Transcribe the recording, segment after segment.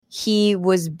he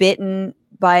was bitten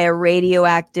by a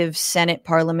radioactive Senate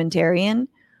parliamentarian,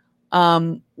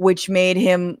 which made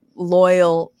him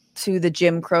loyal to the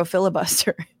Jim Crow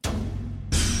filibuster.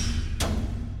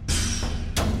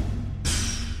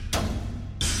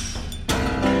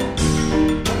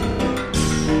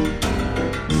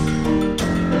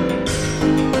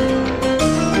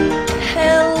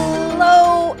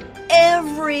 Hello,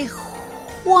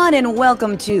 everyone, and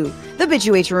welcome to the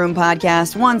Bitch Room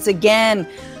podcast. Once again,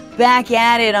 back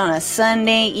at it on a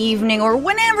Sunday evening or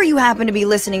whenever you happen to be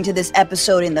listening to this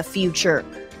episode in the future.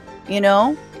 You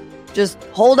know, just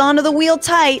hold on to the wheel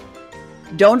tight.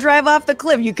 Don't drive off the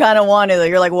cliff. You kind of want to.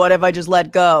 You're like, what if I just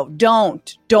let go?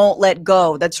 Don't let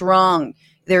go. That's wrong.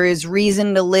 There is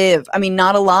reason to live. I mean,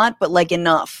 not a lot, but like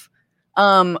enough.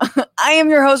 I am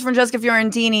your host, Francesca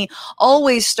Fiorentini,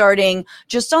 always starting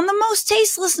just on the most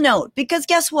tasteless note, because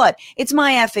guess what? It's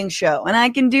my effing show, and I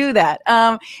can do that.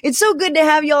 It's so good to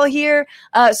have y'all here.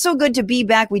 So good to be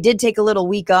back. We did take a little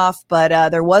week off, but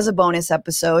there was a bonus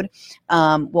episode.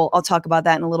 Well, I'll talk about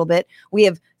that in a little bit. We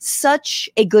have such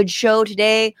a good show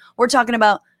today. We're talking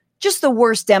about just the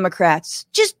worst Democrats.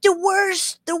 Just the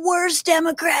worst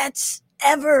Democrats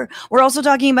ever. We're also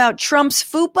talking about Trump's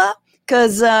FUPA,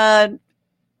 because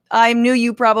I knew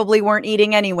you probably weren't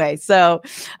eating anyway. So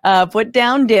put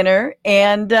down dinner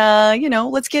and,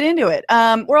 let's get into it.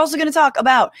 We're also going to talk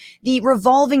about the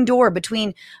revolving door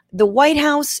between the White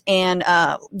House and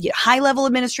high-level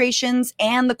administrations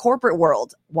and the corporate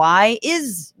world. Why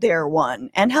is there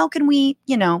one? And how can we,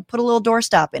 put a little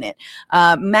doorstop in it?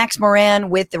 Max Moran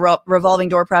with the Revolving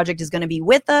Door Project is going to be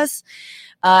with us.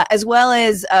 As well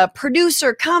as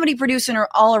comedy producer, and her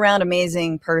all-around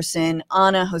amazing person,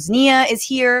 Hossnieh is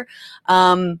here.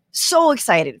 So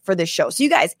excited for this show. So you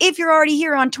guys, if you're already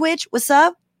here on Twitch, what's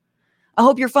up? I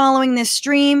hope you're following this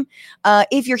stream.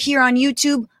 If you're here on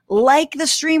YouTube, like the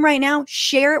stream right now,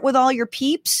 share it with all your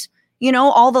peeps.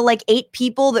 All the 8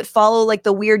 people that follow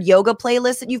the weird yoga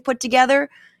playlist that you've put together.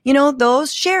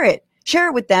 Those, share it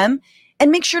with them. And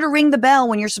make sure to ring the bell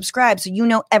when you're subscribed so you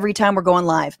know every time we're going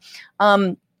live.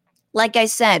 Like I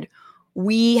said,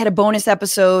 we had a bonus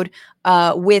episode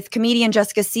with comedian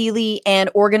Jessica Seeley and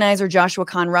organizer Joshua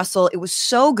Kahn Russell. It was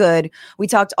so good. We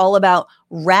talked all about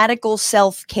radical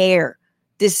self-care.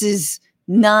 This is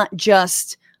not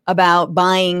just about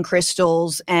buying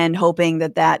crystals and hoping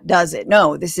that does it.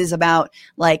 No, this is about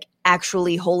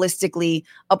actually holistically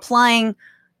applying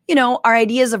our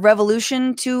ideas of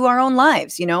revolution to our own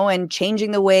lives, and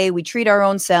changing the way we treat our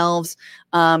own selves,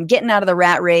 getting out of the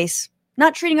rat race,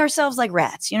 not treating ourselves like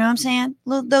rats. You know what I'm saying?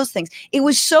 Those things. It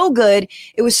was so good.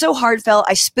 It was so heartfelt.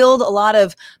 I spilled a lot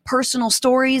of personal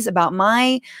stories about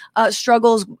my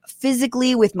struggles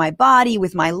physically with my body,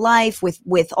 with my life,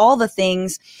 with all the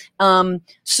things.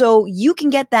 So you can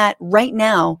get that right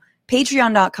now,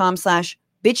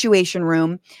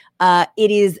 patreon.com/bitchuationroom. It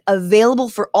is available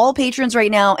for all patrons right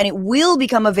now, and it will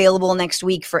become available next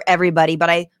week for everybody.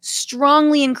 But I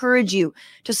strongly encourage you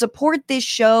to support this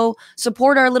show,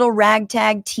 support our little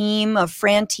ragtag team of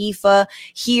Frantifa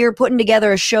here, putting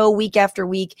together a show week after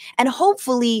week, and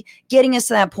hopefully getting us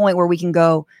to that point where we can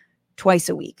go twice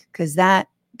a week, because that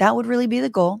would really be the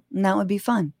goal, and that would be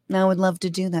fun. And I would love to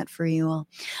do that for you all.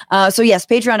 So yes,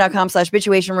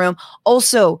 patreon.com/bitchuationroom.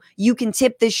 Also, you can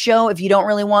tip this show if you don't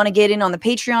really want to get in on the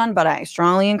Patreon, but I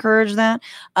strongly encourage that.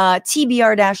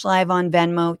 TBR-live on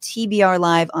Venmo, TBR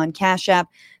live on Cash App.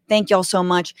 Thank y'all so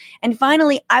much. And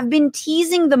finally, I've been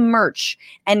teasing the merch.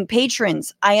 And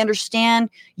patrons, I understand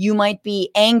you might be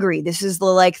angry. This is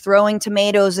the throwing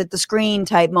tomatoes at the screen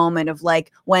type moment of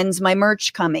when's my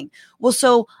merch coming? Well,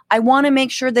 so I want to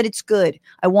make sure that it's good.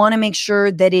 I want to make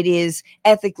sure that it is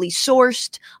ethically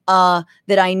sourced,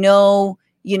 that I know,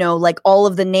 all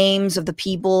of the names of the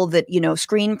people that,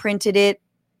 screen printed it.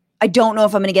 I don't know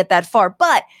if I'm going to get that far,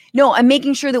 but no, I'm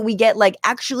making sure that we get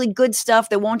actually good stuff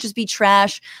that won't just be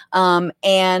trash.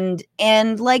 And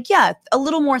a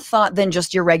little more thought than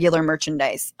just your regular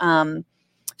merchandise.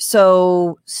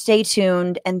 So stay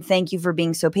tuned, and thank you for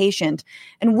being so patient.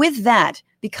 And with that,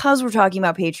 because we're talking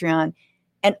about Patreon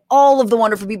and all of the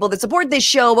wonderful people that support this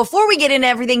show, before we get into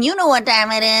everything, you know what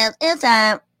time it is. It's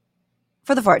time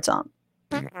for the fart song.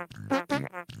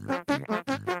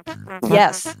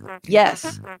 Yes.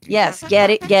 Get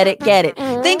it.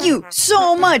 Thank you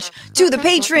so much to the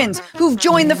patrons who've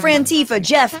joined the Frantifa.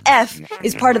 Jeff F.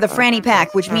 is part of the Franny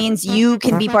Pack, which means you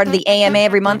can be part of the AMA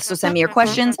every month, so send me your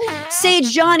questions.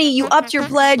 Sage Johnny, you upped your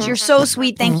pledge. You're so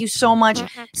sweet. Thank you so much.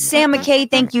 Sam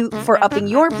McKay, thank you for upping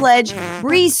your pledge.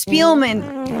 Bree Spielman.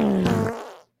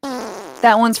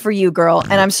 That one's for you, girl.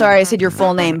 And I'm sorry I said your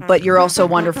full name, but you're also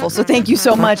wonderful. So thank you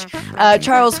so much.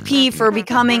 Charles P. for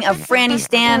becoming a Franny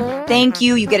Stan. Thank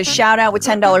you. You get a shout out with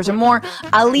 $10 or more.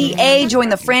 Ali A.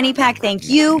 joined the Franny Pack. Thank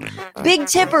you. Big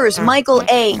tippers, Michael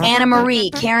A., Anna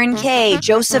Marie, Karen K.,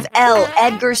 Joseph L.,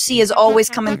 Edgar C. is always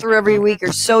coming through every week.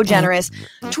 You're so generous.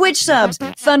 Twitch subs,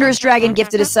 Thunderous Dragon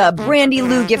gifted a sub. Brandy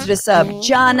Lou gifted a sub.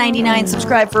 John99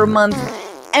 subscribed for a month.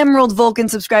 Emerald Vulcan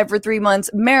subscribed for 3 months.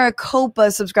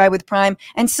 Maricopa subscribed with Prime.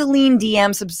 And Celine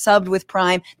DM subbed with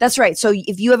Prime. That's right. So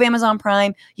if you have Amazon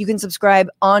Prime, you can subscribe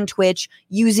on Twitch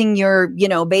using your,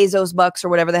 Bezos bucks or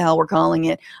whatever the hell we're calling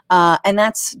it. And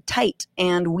that's tight.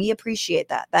 And we appreciate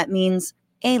that. That means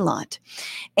a lot.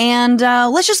 And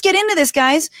let's just get into this,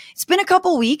 guys. It's been a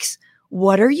couple weeks.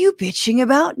 What are you bitching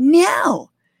about now?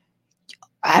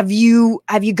 Have you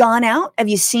gone out? Have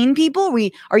you seen people?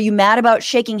 Are you mad about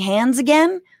shaking hands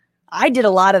again? I did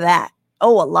a lot of that.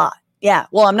 Oh, a lot. Yeah.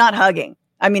 Well, I'm not hugging.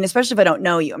 I mean, especially if I don't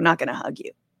know you, I'm not going to hug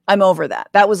you. I'm over that.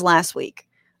 That was last week.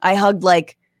 I hugged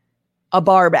like a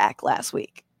bar back last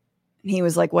week. And he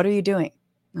was like, "What are you doing?"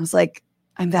 I was like,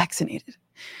 "I'm vaccinated."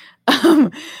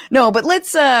 No, but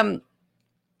let's let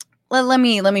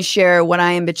me share what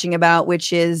I am bitching about,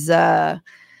 which is hang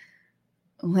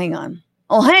on.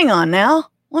 Oh, hang on now.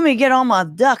 Let me get all my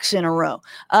ducks in a row.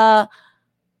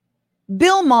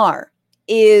 Bill Maher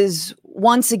is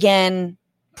once again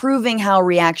proving how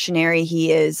reactionary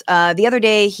he is. The other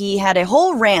day, he had a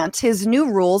whole rant, his new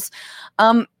rules,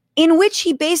 in which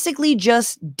he basically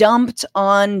just dumped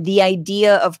on the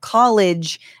idea of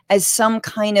college as some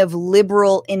kind of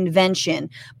liberal invention.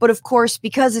 But of course,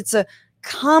 because it's a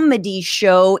comedy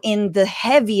show in the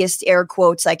heaviest air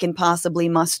quotes I can possibly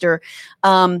muster,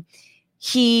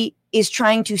 he is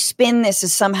trying to spin this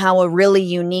as somehow a really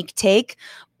unique take.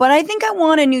 But I think I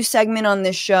want a new segment on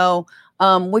this show,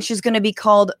 which is going to be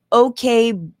called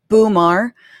OK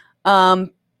Boomer,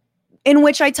 in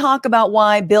which I talk about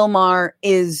why Bill Maher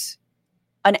is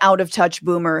an out-of-touch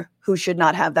boomer who should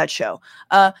not have that show.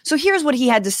 So here's what he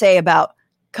had to say about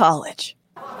college.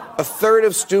 A third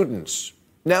of students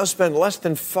now spend less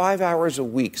than 5 hours a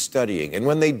week studying. And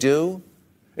when they do,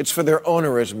 it's for their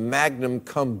onerous magnum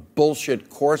cum bullshit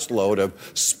course load of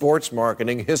sports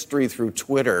marketing, history through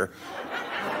Twitter,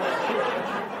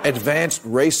 advanced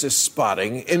racist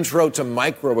spotting, intro to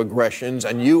microaggressions,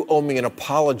 and you owe me an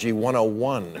apology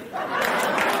 101.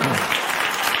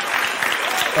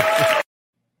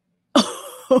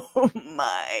 Oh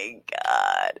my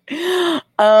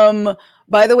God.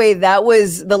 By the way, that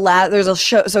was the last, there's a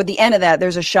show. So at the end of that,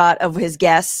 there's a shot of his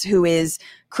guest, who is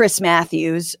Chris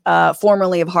Matthews,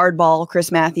 formerly of Hardball,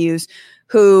 Chris Matthews,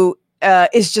 who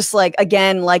is just like,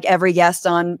 again, like every guest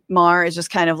on Maher, is just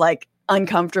kind of like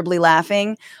uncomfortably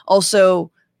laughing.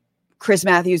 Also, Chris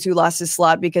Matthews, who lost his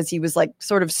slot because he was like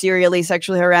sort of serially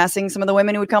sexually harassing some of the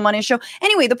women who would come on his show.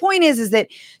 Anyway, the point is that,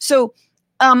 so,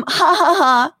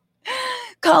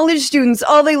 college students,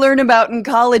 all they learn about in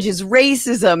college is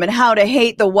racism and how to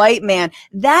hate the white man.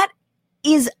 That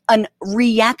is a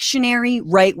reactionary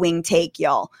right-wing take,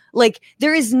 y'all. Like,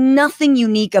 there is nothing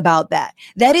unique about that.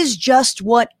 That is just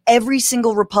what every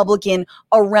single Republican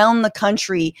around the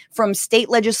country, from state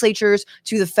legislatures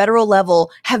to the federal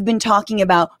level, have been talking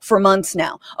about for months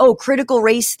now. Oh, critical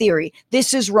race theory.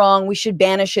 This is wrong. We should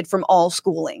banish it from all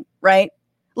schooling, right?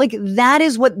 Like, that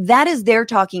is their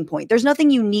talking point. There's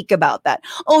nothing unique about that.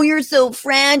 Oh, you're so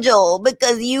fragile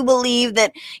because you believe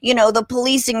that, the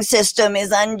policing system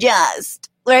is unjust,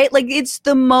 right? Like, it's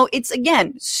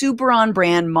again, super on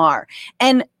brand Maher.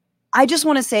 And I just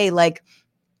want to say, like,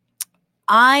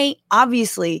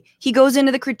 obviously he goes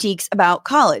into the critiques about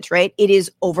college, right? It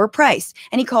is overpriced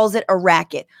and he calls it a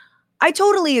racket. I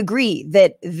totally agree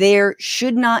that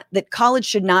college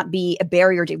should not be a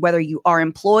barrier to whether you are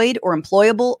employed or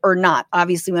employable or not.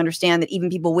 Obviously, we understand that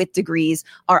even people with degrees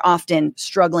are often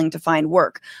struggling to find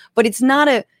work, but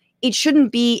it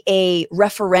shouldn't be a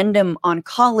referendum on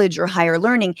college or higher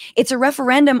learning. It's a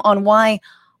referendum on why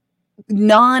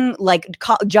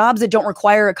jobs that don't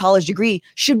require a college degree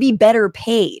should be better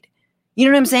paid. You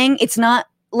know what I'm saying? It's not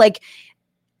like,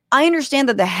 I understand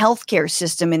that the healthcare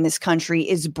system in this country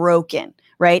is broken,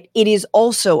 right? It is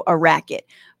also a racket.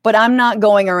 But I'm not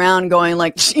going around going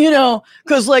like,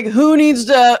 because like, who needs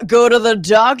to go to the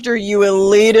doctor, you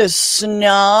elitist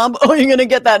snob? Oh, you're going to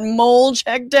get that mole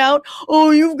checked out?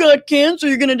 Oh, you've got cancer.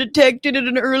 You're going to detect it at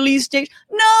an early stage.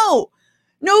 No,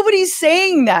 nobody's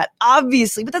saying that,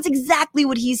 obviously. But that's exactly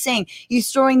what he's saying.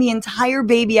 He's throwing the entire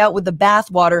baby out with the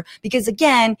bathwater because,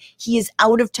 again, he is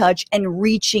out of touch and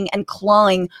reaching and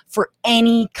clawing for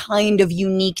any kind of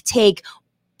unique take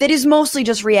that is mostly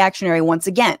just reactionary once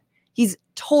again. He's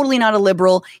totally not a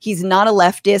liberal. He's not a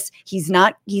leftist. He's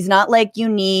not like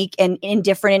unique and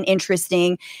indifferent and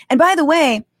interesting. And by the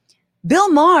way,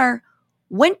 Bill Maher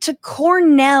went to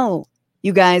Cornell,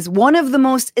 you guys, one of the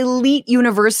most elite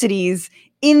universities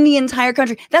in the entire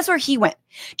country. That's where he went.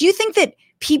 Do you think that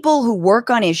people who work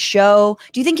on his show,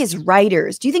 do you think his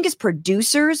writers, do you think his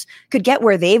producers could get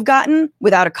where they've gotten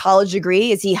without a college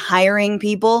degree? Is he hiring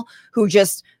people who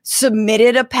just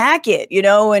submitted a packet,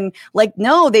 and like,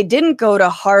 no, they didn't go to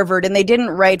Harvard and they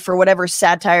didn't write for whatever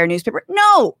satire newspaper.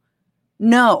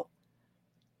 No.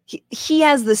 He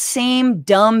has the same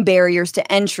dumb barriers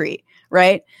to entry,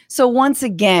 right? So once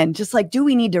again, just like, do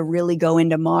we need to really go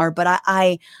into Maher? But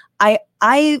I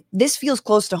this feels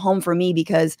close to home for me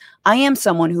because I am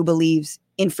someone who believes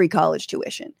in free college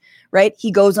tuition, right? He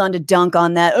goes on to dunk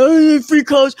on that. Oh, free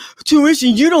college tuition,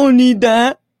 you don't need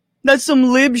that. That's some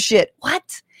lib shit.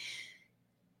 What?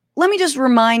 Let me just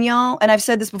remind y'all, and I've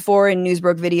said this before in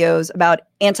Newsbroke videos about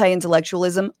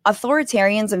anti-intellectualism.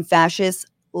 Authoritarians and fascists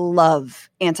love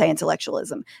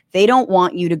anti-intellectualism. They don't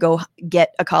want you to go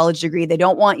get a college degree. They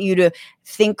don't want you to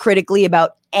think critically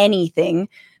about anything.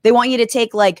 They want you to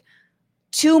take like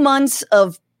 2 months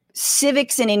of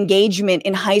civics and engagement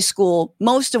in high school,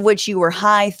 most of which you were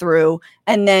high through,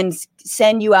 and then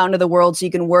send you out into the world so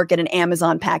you can work at an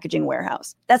Amazon packaging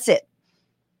warehouse. That's it.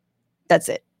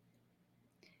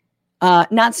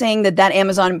 Not saying that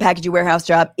Amazon packaging warehouse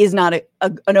job is not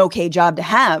an okay job to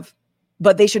have,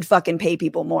 but they should fucking pay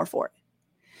people more for it.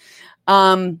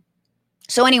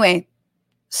 So anyway,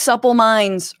 supple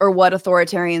minds are what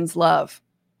authoritarians love.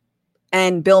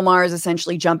 And Bill Maher is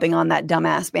essentially jumping on that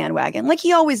dumbass bandwagon like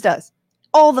he always does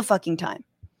all the fucking time.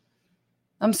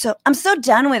 I'm so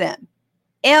done with him.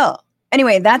 Ew.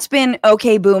 Anyway, that's been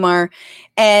Okay Boomer.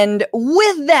 And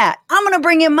with that, I'm going to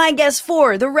bring in my guest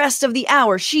for the rest of the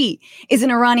hour. She is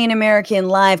an Iranian-American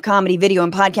live comedy, video,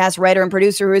 and podcast writer and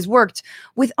producer who has worked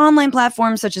with online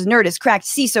platforms such as Nerdist, Cracked,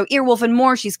 CISO, Earwolf, and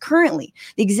more. She's currently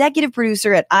the executive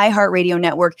producer at iHeartRadio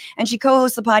Network, and she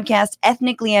co-hosts the podcast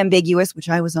Ethnically Ambiguous, which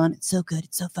I was on. It's so good.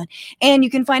 It's so fun. And you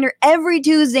can find her every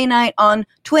Tuesday night on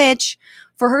Twitch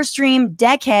for her stream,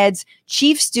 Deckheads,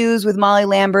 Chief Stews with Molly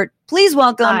Lambert. Please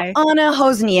welcome Anna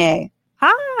Hossnieh.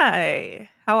 Hi.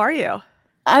 How are you?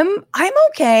 I'm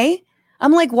okay.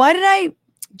 I'm like, why did I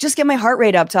just get my heart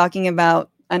rate up talking about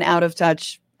an out of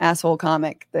touch asshole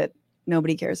comic that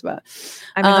nobody cares about?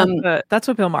 I mean, that's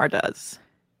what Bill Maher does.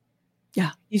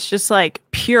 Yeah. He's just like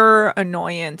pure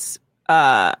annoyance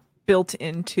built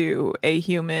into a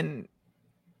human,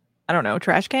 I don't know,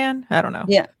 trash can? I don't know.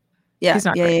 Yeah. He's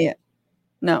not great. Yeah.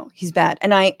 No, he's bad.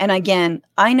 And again,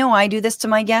 I know I do this to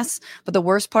my guests, but the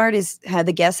worst part is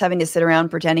the guests having to sit around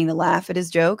pretending to laugh at his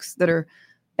jokes that are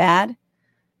bad.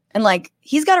 And like,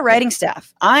 he's got a writing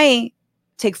staff. I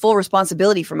take full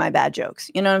responsibility for my bad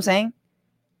jokes. You know what I'm saying?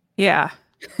 Yeah.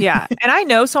 Yeah. And I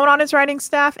know someone on his writing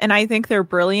staff and I think they're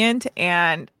brilliant.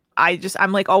 And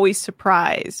I'm like always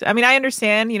surprised. I mean, I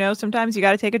understand, sometimes you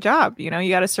got to take a job, you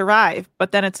got to survive,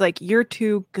 but then it's like, you're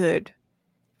too good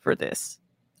for this.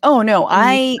 Oh no,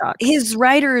 his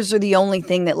writers are the only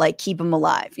thing that like keep him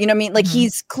alive. You know what I mean? Like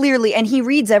he's clearly, and he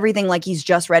reads everything like he's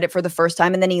just read it for the first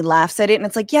time and then he laughs at it. And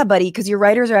it's like, yeah, buddy, because your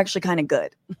writers are actually kind of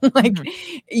good. Like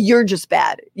you're just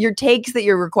bad. Your takes that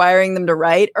you're requiring them to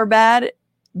write are bad,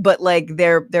 but like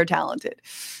they're talented.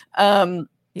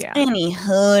 Yeah. Any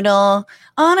hoodle.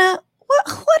 Anna, what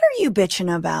are you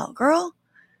bitching about, girl?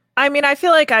 I mean, I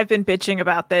feel like I've been bitching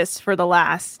about this for the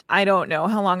last, I don't know,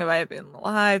 how long have I been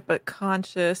alive, but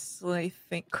critically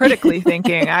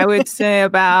thinking, I would say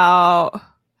about,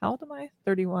 how old am I?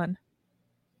 31.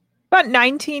 About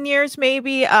 19 years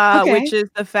maybe, which is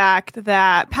the fact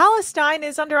that Palestine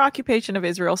is under occupation of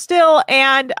Israel still,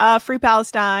 and Free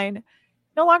Palestine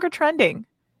no longer trending.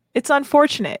 It's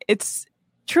unfortunate. It's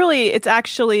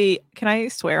actually, can I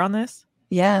swear on this?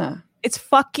 Yeah. It's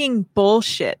fucking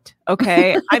bullshit.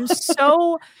 Okay. I'm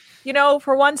so,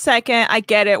 for 1 second, I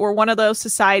get it. We're one of those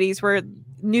societies where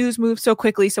news moves so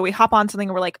quickly. So we hop on something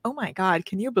and we're like, oh my God,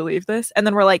 can you believe this? And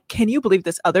then we're like, can you believe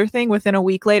this other thing within a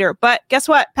week later? But guess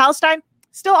what? Palestine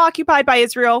still occupied by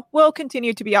Israel, will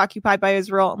continue to be occupied by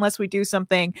Israel unless we do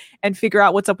something and figure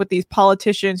out what's up with these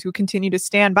politicians who continue to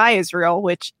stand by Israel,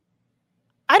 which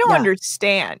I don't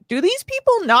understand. Do these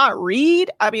people not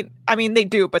read? I mean, they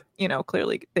do, but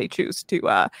clearly they choose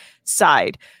to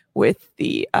side with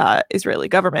the Israeli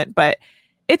government. But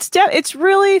it's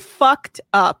really fucked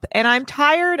up, and I'm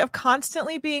tired of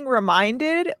constantly being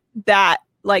reminded that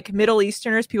like Middle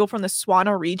Easterners, people from the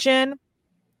Swana region,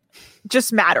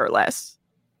 just matter less.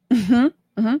 Mm-hmm.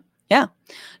 Mm-hmm. Yeah.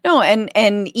 No,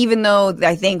 and even though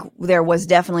I think there was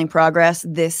definitely progress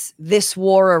this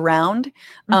war around,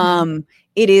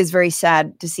 it is very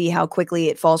sad to see how quickly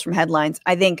it falls from headlines.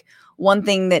 I think one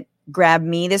thing that grabbed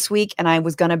me this week, and I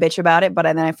was gonna bitch about it, but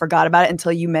then I forgot about it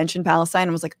until you mentioned Palestine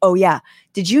and was like, oh yeah,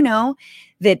 did you know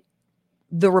that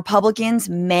the Republicans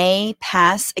may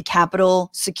pass a Capitol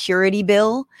security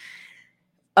bill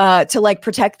to like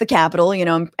protect the Capitol, you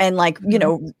know, and like, you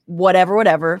know,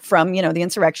 whatever from, you know, the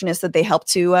insurrectionists that they helped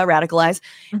to radicalize,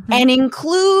 and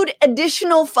include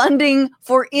additional funding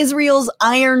for Israel's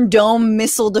Iron Dome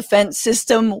missile defense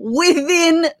system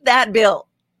within that bill.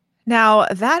 Now,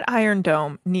 that Iron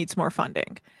Dome needs more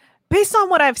funding. Based on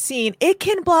what I've seen, it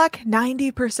can block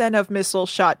 90% of missiles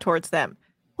shot towards them.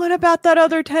 What about that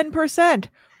other 10%?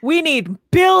 We need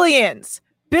billions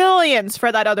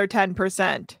for that other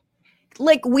 10%.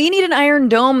 Like, we need an Iron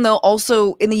Dome, though,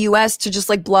 also in the U.S. to just,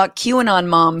 like, block QAnon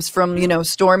moms from, you know,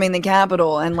 storming the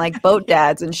Capitol and, like, boat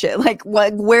dads and shit. Like,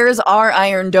 where's our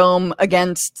Iron Dome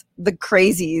against the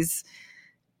crazies?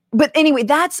 But anyway,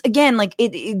 that's, again, like,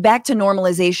 it back to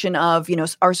normalization of, you know,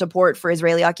 our support for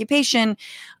Israeli occupation.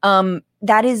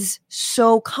 That is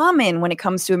so common when it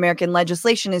comes to American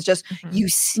legislation, is just you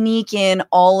sneak in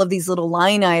all of these little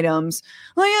line items.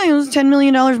 Oh, yeah, it was $10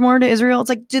 million more to Israel. It's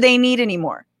like, do they need any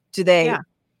more? Do they? Yeah.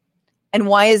 And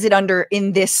why is it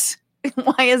in this?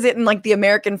 Why is it in like the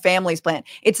American Families Plan?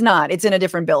 It's not. It's in a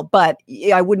different bill, but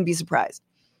I wouldn't be surprised.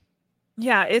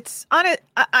 Yeah, it's on it.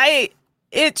 I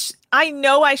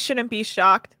know I shouldn't be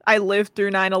shocked. I lived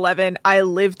through 9/11. I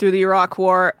lived through the Iraq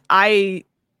War. I've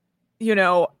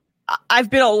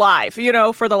been alive, you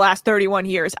know, for the last 31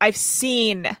 years. I've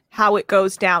seen how it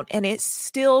goes down, and it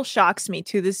still shocks me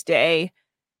to this day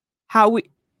how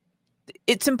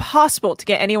it's impossible to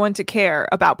get anyone to care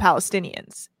about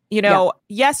Palestinians. You know,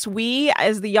 yes, we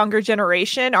as the younger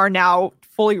generation are now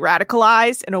fully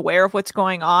radicalized and aware of what's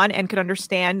going on and can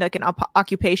understand like an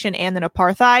occupation and an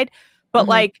apartheid. But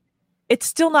like, it's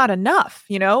still not enough,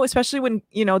 you know, especially when,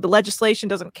 you know, the legislation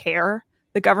doesn't care.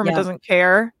 The government doesn't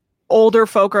care. Older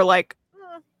folk are like,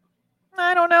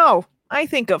 I don't know. I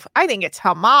think it's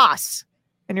Hamas.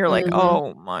 And you're like,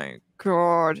 oh my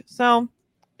God. So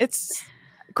it's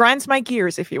grinds my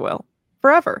gears, if you will,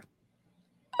 forever.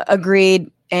 Agreed.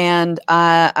 And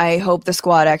I hope the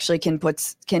squad actually can put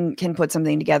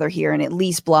something together here and at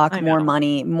least block more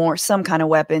money, some kind of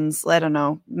weapons. I don't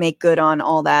know, make good on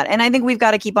all that. And I think we've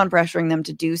got to keep on pressuring them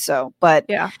to do so. But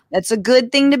that's a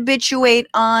good thing to bitchuate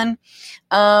on,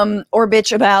 or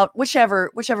bitch about,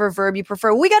 whichever verb you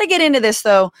prefer. We got to get into this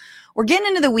though. We're getting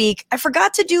into the week. I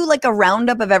forgot to do like a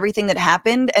roundup of everything that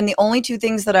happened, and the only two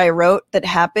things that I wrote that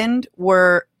happened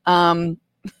were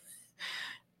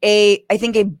I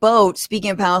think a boat, speaking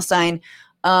of Palestine,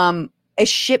 a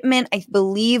shipment, I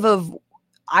believe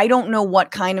I don't know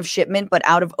what kind of shipment, but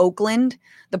out of Oakland,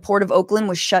 the port of Oakland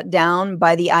was shut down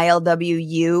by the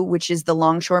ILWU, which is the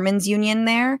longshoremen's union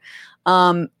there,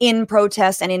 in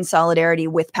protest and in solidarity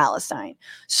with Palestine.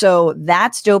 So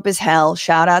that's dope as hell.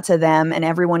 Shout out to them and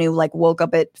everyone who like woke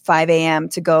up at 5 a.m.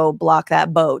 to go block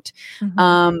that boat.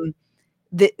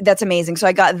 That's amazing. So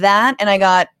I got that, and I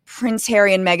got Prince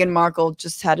Harry and Meghan Markle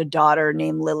just had a daughter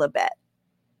named Lilibet.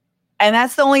 And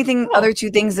that's the only thing, other two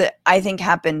things that I think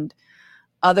happened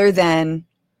other than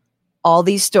all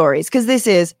these stories, because this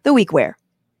is the week where.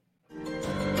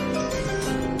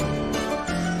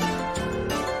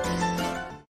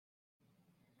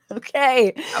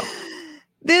 Okay.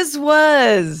 This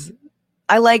was,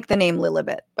 I like the name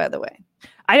Lilibet, by the way.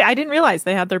 I didn't realize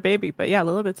they had their baby, but yeah,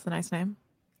 Lilibet's the nice name.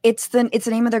 It's the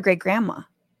name of their great grandma,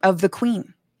 of the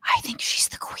queen. I think she's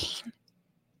the queen.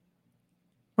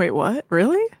 Wait, what?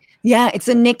 Really? Yeah, it's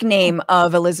a nickname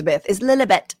of Elizabeth. Is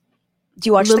Lilibet. Do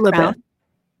you watch Lilibet? The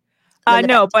Crown?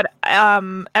 No, but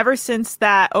ever since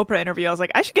that Oprah interview, I was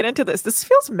like, I should get into this. This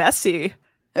feels messy.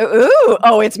 Ooh,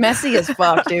 it's messy as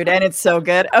fuck, dude, and it's so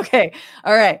good. Okay,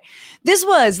 all right. This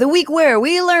was the week where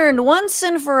we learned once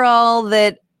and for all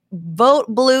that vote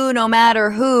blue no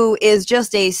matter who is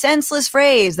just a senseless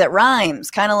phrase that rhymes,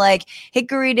 kind of like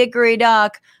hickory dickory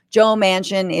dock, Joe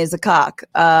Manchin is a cock.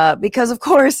 Because, of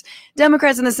course,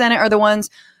 Democrats in the Senate are the ones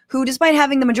who, despite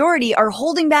having the majority, are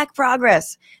holding back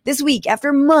progress. This week,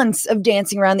 after months of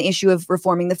dancing around the issue of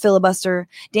reforming the filibuster,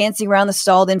 dancing around the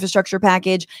stalled infrastructure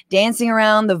package, dancing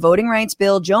around the voting rights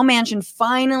bill, Joe Manchin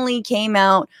finally came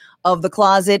out of the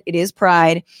closet. It is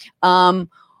Pride.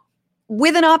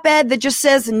 With an op-ed that just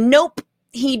says, nope,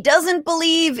 he doesn't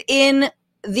believe in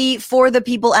the For the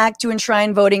People Act to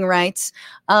enshrine voting rights.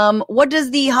 What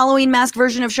does the Halloween mask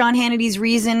version of Sean Hannity's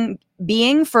reason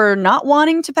being for not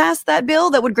wanting to pass that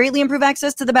bill that would greatly improve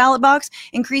access to the ballot box,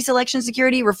 increase election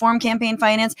security, reform campaign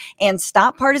finance, and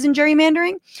stop partisan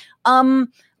gerrymandering?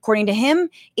 According to him,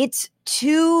 it's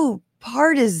too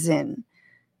partisan.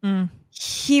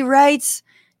 He writes,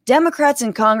 Democrats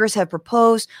in Congress have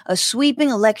proposed a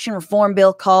sweeping election reform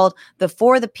bill called the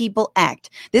For the People Act.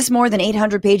 This more than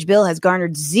 800-page bill has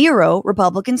garnered 0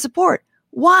 Republican support.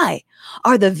 Why?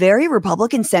 Are the very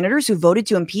Republican senators who voted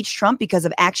to impeach Trump because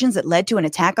of actions that led to an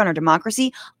attack on our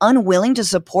democracy unwilling to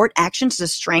support actions to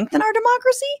strengthen our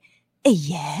democracy?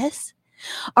 Yes.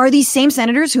 Are these same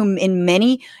senators whom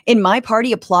in my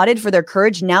party applauded for their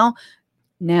courage now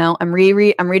I'm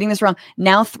reading this wrong.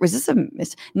 Now threats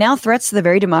to the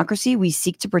very democracy we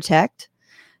seek to protect?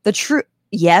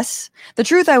 Yes. The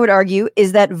truth, I would argue,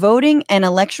 is that voting and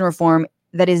election reform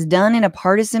that is done in a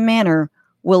partisan manner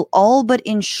will all but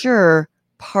ensure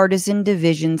partisan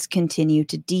divisions continue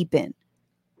to deepen.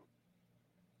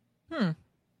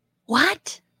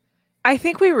 What? I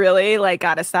think we really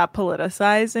got to stop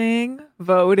politicizing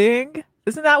voting.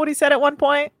 Isn't that what he said at one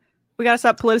point? We got to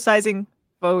stop politicizing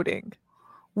voting.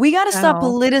 We got to stop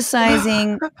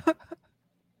politicizing.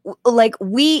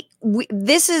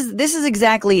 This is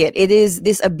exactly it. It is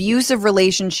this abusive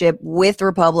relationship with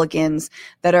Republicans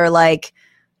that are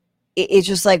it's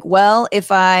just well,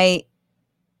 if I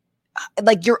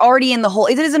you're already in the whole,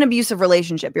 it is an abusive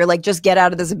relationship. You're just get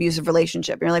out of this abusive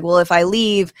relationship. You're well, if I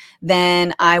leave,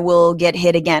 then I will get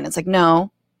hit again. It's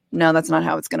no, that's not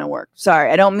how it's going to work.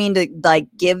 Sorry. I don't mean to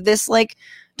give this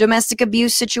domestic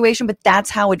abuse situation, but that's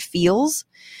how it feels.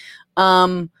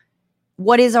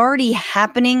 What is already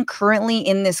happening currently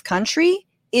in this country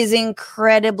is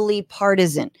incredibly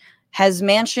partisan. Has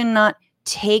Manchin not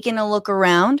taken a look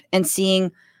around and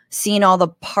seen all the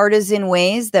partisan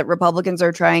ways that Republicans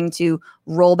are trying to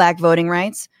roll back voting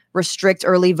rights, restrict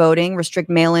early voting, restrict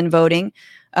mail-in voting,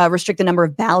 restrict the number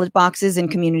of ballot boxes in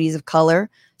communities of color,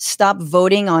 stop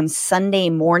voting on Sunday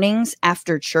mornings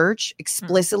after church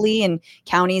explicitly in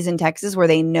counties in Texas where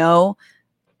they know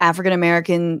African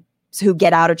Americans who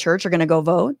get out of church are going to go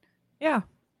vote? Yeah.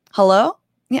 Hello?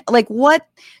 Yeah. What?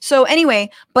 So anyway,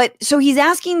 so he's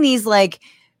asking these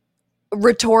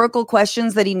rhetorical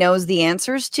questions that he knows the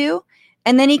answers to.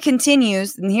 And then he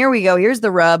continues, and here we go. Here's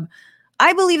the rub.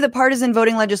 I believe that partisan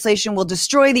voting legislation will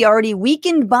destroy the already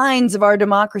weakened binds of our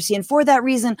democracy. And for that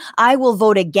reason, I will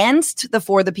vote against the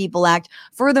For the People Act.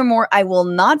 Furthermore, I will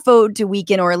not vote to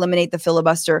weaken or eliminate the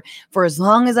filibuster. For as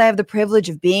long as I have the privilege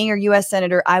of being your U.S.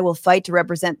 Senator, I will fight to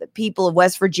represent the people of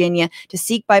West Virginia, to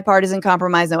seek bipartisan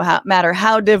compromise, no matter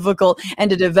how difficult, and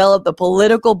to develop the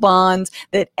political bonds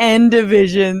that end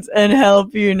divisions and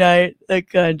help unite the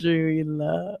country we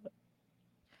love.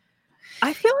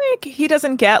 I feel like he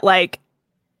doesn't get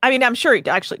I'm sure he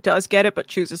actually does get it, but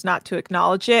chooses not to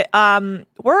acknowledge it. You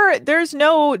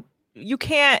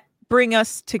can't bring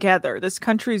us together. This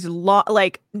country's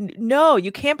no,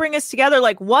 you can't bring us together.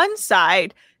 One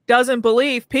side doesn't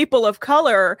believe people of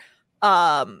color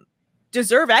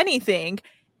deserve anything,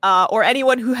 or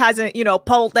anyone who hasn't,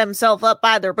 pulled themselves up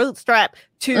by their bootstrap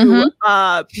to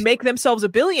make themselves a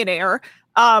billionaire.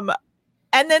 And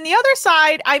then the other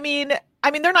side,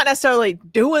 they're not necessarily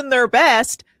doing their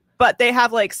best, but they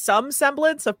have some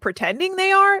semblance of pretending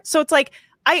they are. So it's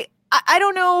I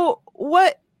don't know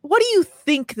what do you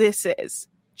think this is,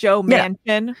 Joe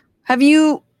Manchin? Yeah. Have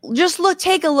you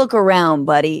take a look around,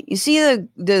 buddy? You see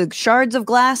the shards of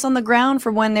glass on the ground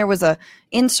from when there was a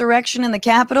insurrection in the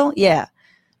Capitol? Yeah.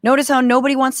 Notice how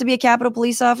nobody wants to be a Capitol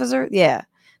police officer? Yeah.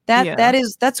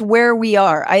 That's where we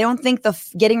are. I don't think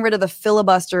getting rid of the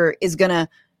filibuster is gonna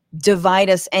divide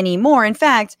us anymore. In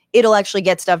fact, it'll actually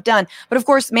get stuff done. But of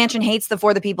course, Manchin hates the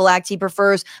For the People Act. He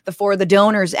prefers the For the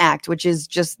Donors Act, which is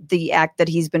just the act that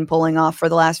he's been pulling off for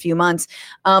the last few months.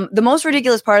 The most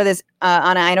ridiculous part of this,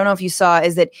 Anna, I don't know if you saw,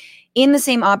 is that in the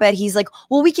same op-ed, he's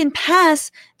well, we can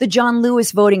pass the John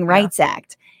Lewis Voting Rights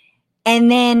Act.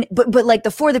 And then, but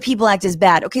the For the People Act is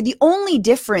bad. Okay, the only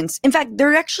difference, in fact,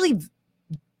 they're actually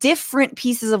different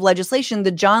pieces of legislation. The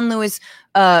John Lewis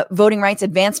Voting Rights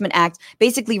Advancement Act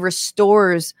basically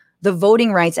restores the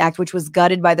Voting Rights Act, which was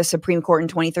gutted by the Supreme Court in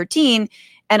 2013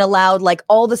 and allowed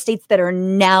all the states that are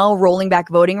now rolling back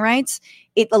voting rights.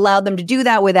 It allowed them to do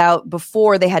that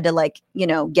before they had to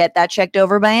get that checked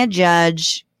over by a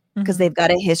judge because they've got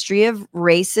a history of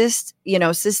racist,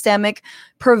 systemic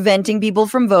preventing people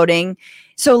from voting.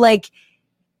 So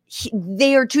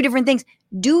they are two different things.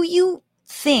 Do you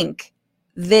think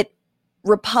that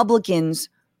Republicans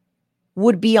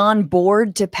would be on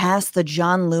board to pass the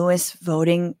John Lewis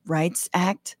Voting Rights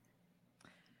Act?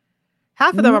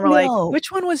 Half of them are like,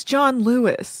 which one was John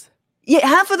Lewis? Yeah,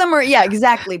 half of them are, yeah,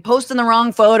 exactly, posting the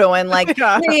wrong photo and like,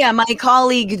 yeah, my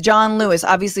colleague John Lewis.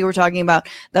 Obviously, we're talking about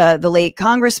the late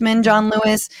Congressman John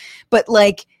Lewis, but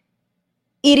like,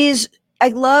 it is.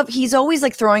 He's always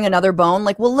like throwing another bone.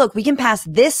 Like, well, look, we can pass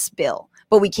this bill,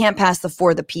 but we can't pass the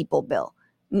For the People bill.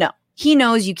 No, he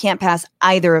knows you can't pass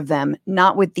either of them.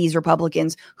 Not with these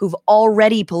Republicans who've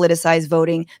already politicized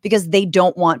voting because they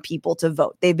don't want people to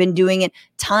vote. They've been doing it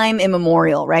time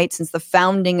immemorial, right, since the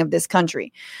founding of this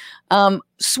country.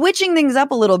 Switching things up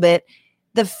a little bit,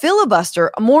 the filibuster,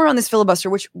 more on this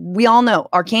filibuster, which we all know,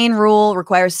 arcane rule,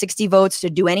 requires 60 votes to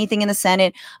do anything in the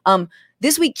Senate.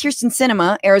 This week, Kyrsten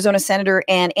Sinema, Arizona senator,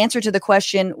 and answer to the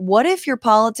question, what if your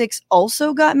politics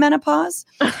also got menopause?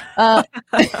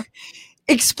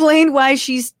 Explained why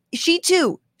she's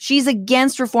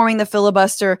against reforming the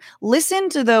filibuster. Listen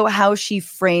to how she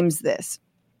frames this.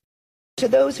 To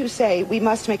those who say we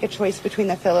must make a choice between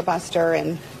the filibuster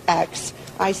and X,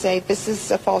 I say this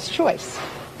is a false choice.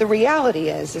 The reality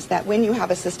is that when you have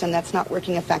a system that's not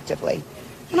working effectively,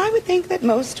 and I would think that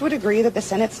most would agree that the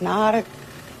Senate's not a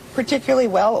particularly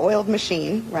well-oiled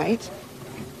machine, right?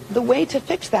 The way to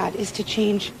fix that is to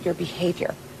change your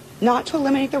behavior, not to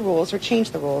eliminate the rules or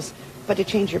change the rules, but to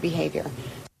change your behavior.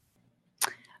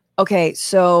 Okay,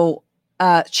 so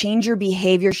change your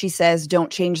behavior, she says, don't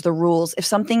change the rules.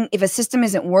 If a system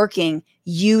isn't working,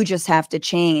 you just have to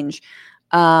change.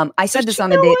 I said this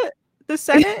on the day. What the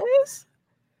Senate is?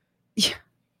 Yeah.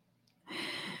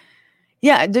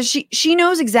 Yeah. Does she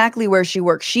knows exactly where she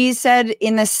works. She said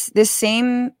in this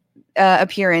same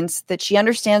appearance that she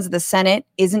understands that the Senate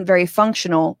isn't very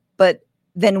functional, but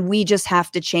then we just have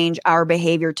to change our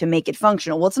behavior to make it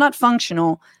functional. Well, it's not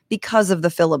functional because of the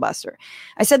filibuster.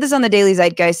 I said this on the Daily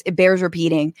Zeitgeist. It bears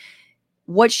repeating.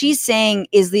 What she's saying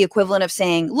is the equivalent of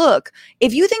saying, look,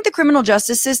 if you think the criminal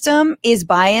justice system is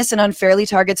biased and unfairly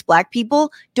targets Black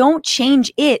people, don't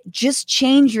change it. Just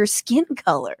change your skin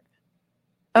color.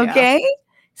 Okay? Yeah.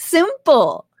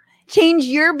 Simple. Change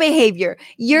your behavior.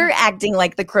 You're acting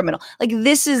like the criminal. Like,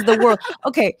 this is the world.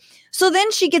 Okay. So then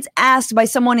she gets asked by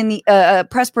someone in the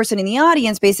press person in the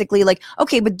audience, basically like,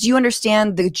 okay, but do you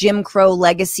understand the Jim Crow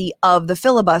legacy of the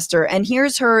filibuster? And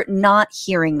here's her not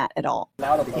hearing that at all. A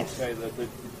lot of folks say that the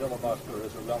filibuster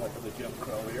is a relic of the Jim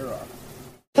Crow era.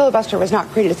 Filibuster was not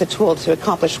created as a tool to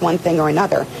accomplish one thing or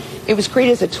another. It was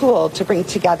created as a tool to bring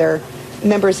together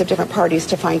members of different parties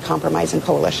to find compromise and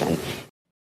coalition.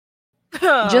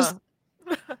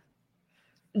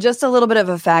 Just a little bit of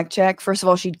a fact check. First of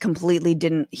all, she completely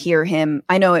didn't hear him.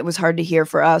 I know it was hard to hear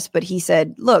for us, but he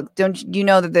said, look, don't you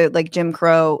know that Jim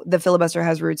Crow, the filibuster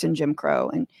has roots in Jim Crow?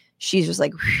 And she's just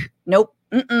like, nope,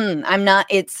 I'm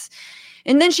not.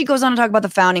 And then she goes on to talk about the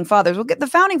founding fathers. Well, the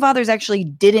founding fathers actually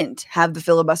didn't have the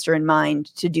filibuster in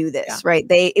mind to do this, right?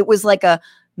 It was like a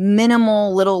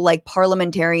minimal little like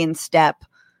parliamentarian step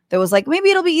that was like, maybe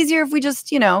it'll be easier if we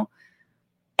just,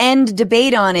 end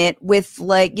debate on it with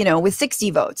with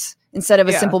 60 votes instead of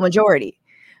a simple majority.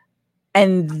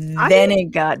 And then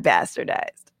it got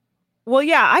bastardized. Well,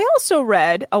 yeah, I also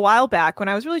read a while back when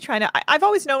I was really trying to, I've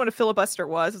always known what a filibuster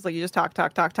was. It's like you just talk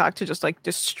to just like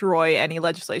destroy any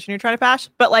legislation you're trying to pass.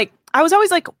 But like, I was always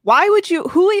like, why would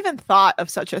who even thought of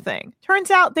such a thing?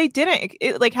 Turns out they didn't.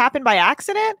 It like happened by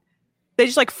accident. They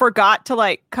just like forgot to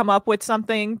like come up with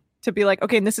something to be like,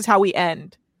 okay, and this is how we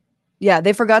end. Yeah,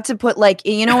 they forgot to put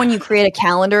when you create a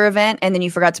calendar event and then you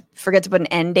forget to put an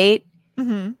end date,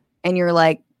 and you're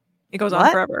like, it goes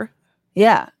on forever.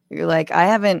 Yeah, you're like, I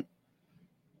haven't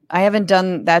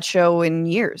done that show in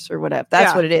years or whatever.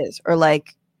 That's what it is. Or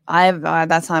like,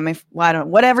 that's not my. I don't.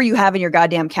 Whatever you have in your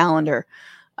goddamn calendar,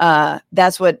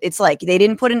 that's what it's like. They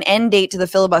didn't put an end date to the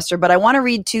filibuster. But I want to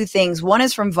read two things. One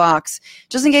is from Vox,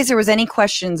 just in case there was any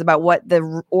questions about what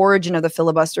the origin of the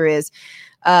filibuster is.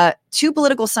 Two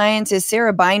political scientists,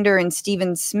 Sarah Binder and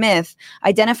Stephen Smith,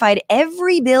 identified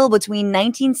every bill between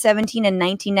 1917 and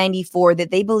 1994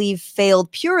 that they believe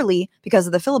failed purely because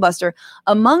of the filibuster.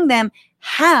 Among them,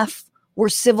 half were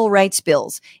civil rights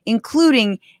bills,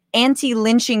 including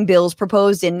anti-lynching bills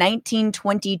proposed in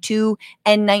 1922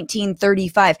 and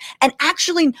 1935. And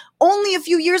actually, only a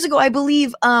few years ago, I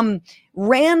believe,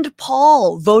 Rand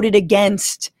Paul voted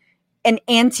against an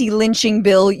anti-lynching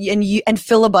bill and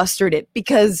filibustered it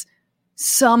because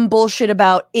some bullshit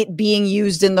about it being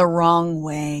used in the wrong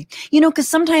way. Because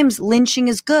sometimes lynching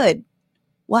is good.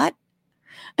 What?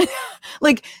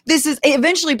 Like, this is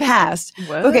eventually passed.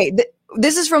 What? Okay.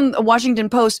 This is from the Washington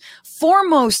Post.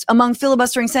 Foremost among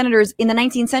filibustering senators in the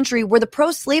 19th century were the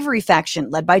pro-slavery faction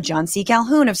led by John C.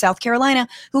 Calhoun of South Carolina,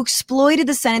 who exploited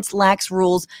the Senate's lax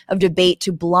rules of debate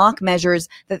to block measures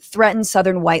that threatened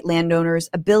Southern white landowners'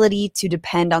 ability to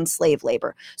depend on slave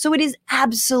labor. So it has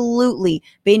absolutely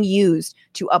been used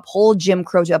to uphold Jim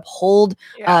Crow, to uphold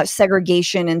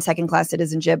segregation and second-class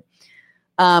citizenship.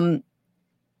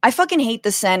 I fucking hate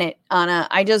the Senate, Anna.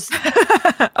 I just...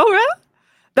 Oh, really?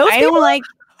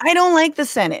 I don't like the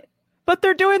Senate. But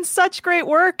they're doing such great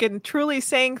work and truly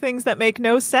saying things that make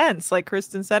no sense, like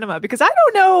Kristen Sinema. Because I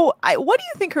don't know, what do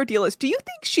you think her deal is? Do you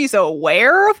think she's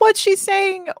aware of what she's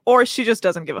saying, or she just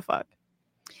doesn't give a fuck?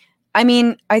 I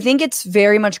mean, I think it's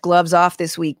very much gloves off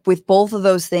this week with both of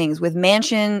those things. With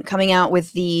Manchin coming out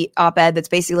with the op-ed that's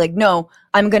basically like, no,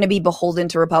 I'm going to be beholden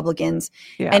to Republicans.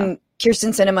 Yeah. And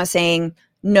Kirsten Sinema saying,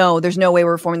 no, there's no way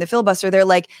we're reforming the filibuster. They're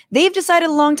like, they've decided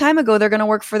a long time ago they're going to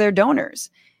work for their donors.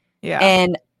 Yeah.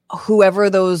 And whoever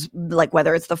those, like,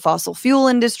 whether it's the fossil fuel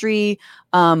industry,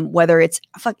 whether it's,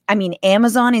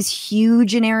 Amazon is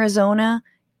huge in Arizona.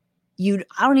 I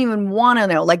don't even want to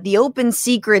know, like the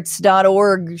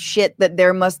opensecrets.org shit that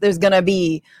there's going to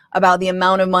be about the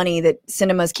amount of money that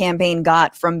Sinema's campaign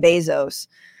got from Bezos.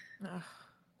 Ugh.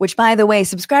 Which, by the way,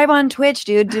 subscribe on Twitch,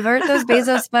 dude. Divert those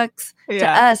Bezos bucks to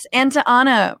us and to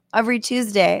Anna every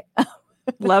Tuesday.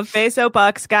 Love Bezos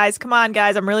bucks, guys. Come on,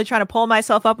 guys. I'm really trying to pull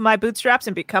myself up in my bootstraps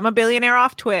and become a billionaire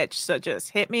off Twitch. So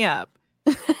just hit me up.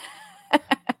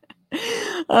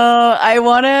 I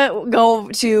want to go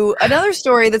to another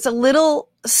story that's a little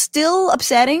still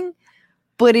upsetting,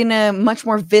 but in a much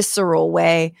more visceral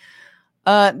way.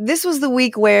 This was the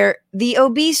week where the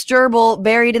obese gerbil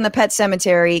buried in the pet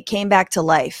cemetery came back to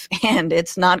life, and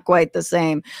it's not quite the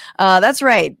same. That's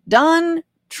right. Don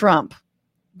Trump,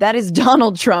 that is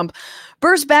Donald Trump,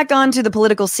 burst back onto the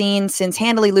political scene since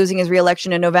handily losing his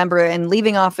re-election in November and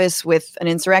leaving office with an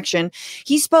insurrection.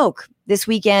 He spoke this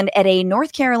weekend at a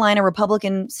North Carolina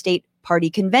Republican State Party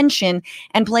convention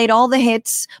and played all the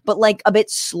hits, but like a bit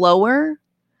slower.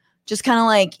 Just kind of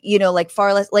like, like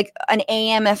far less, like an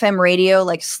AM FM radio,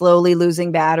 like slowly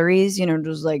losing batteries,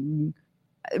 just like,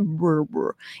 brr,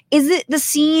 brr. Is it the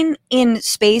scene in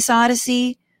Space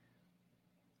Odyssey?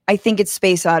 I think it's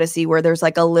Space Odyssey where there's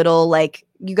like a little, like,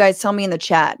 you guys tell me in the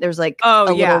chat, there's like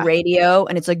little radio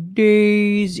and it's like,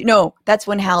 days. No, that's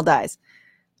when Hal dies.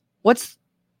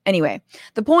 Anyway,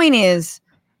 the point is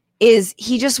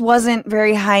he just wasn't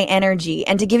very high energy.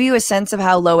 And to give you a sense of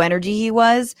how low energy he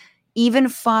was, even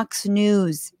Fox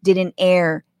News didn't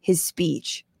air his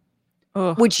speech,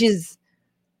 which is,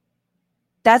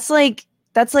 that's like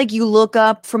you look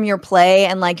up from your play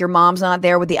and like your mom's not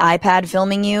there with the iPad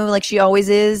filming you like she always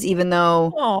is, even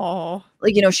though,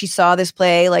 she saw this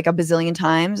play like a bazillion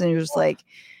times and you're just like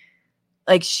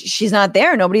she's not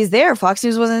there. Nobody's there. Fox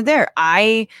News wasn't there.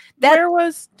 Where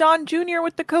was Don Jr.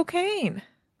 with the cocaine?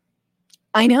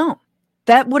 I know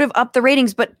that would have upped the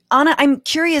ratings, but Anna, I'm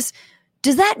curious.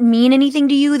 Does that mean anything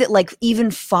to you that like even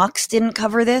Fox didn't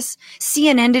cover this?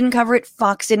 CNN didn't cover it.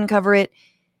 Fox didn't cover it.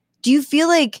 Do you feel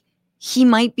like he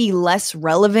might be less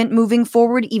relevant moving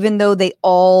forward, even though they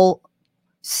all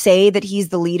say that he's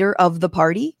the leader of the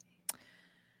party?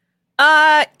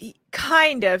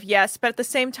 Kind of, yes. But at the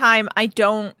same time, I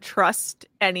don't trust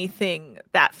anything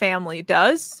that family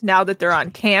does now that they're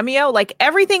on Cameo. Like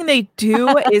everything they do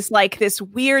is like this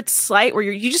weird slight where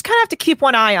you just kind of have to keep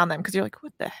one eye on them because you're like,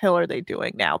 what the hell are they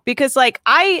doing now? Because like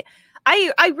I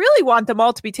really want them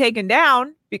all to be taken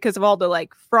down because of all the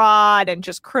like fraud and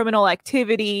just criminal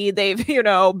activity they've,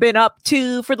 been up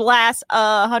to for the last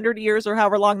 100 years or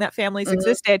however long that family's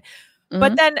existed. Mm-hmm.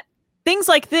 But then things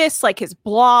like this, like his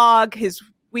blog, his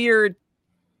weird,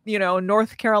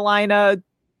 North Carolina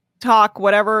talk,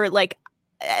 whatever, like,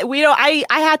 I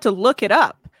had to look it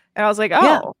up and I was like,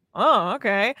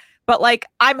 okay. But like,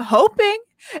 I'm hoping,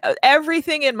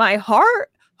 everything in my heart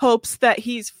hopes that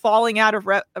he's falling out of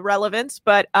relevance.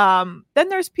 But then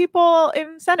there's people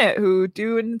in Senate who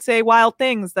do and say wild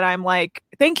things that I'm like,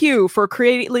 thank you for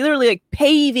creating, literally like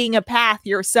paving a path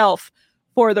yourself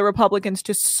for the Republicans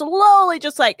to slowly,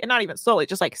 just like, and not even slowly,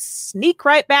 just like sneak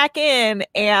right back in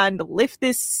and lift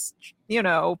this,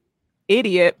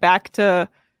 idiot back to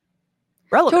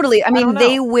relevance. Totally. I mean,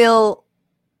 they will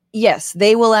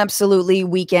absolutely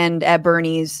weekend at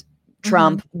Bernie's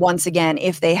Trump once again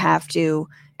if they have to,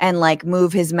 and like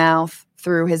move his mouth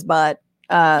through his butt,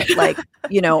 or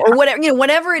whatever,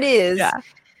 whatever it is. Yeah.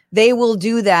 They will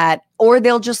do that, or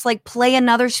they'll just like play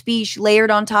another speech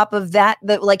layered on top of that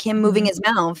like him moving his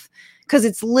mouth, because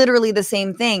it's literally the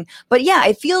same thing. But yeah,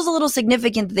 it feels a little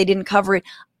significant that they didn't cover it.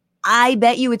 I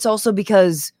bet you it's also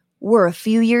because we're a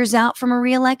few years out from a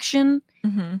re-election.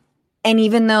 Mm-hmm. And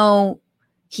even though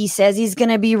he says he's going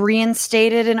to be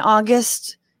reinstated in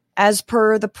August, as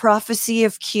per the prophecy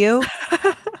of Q,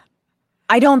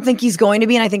 I don't think he's going to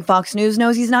be. And I think Fox News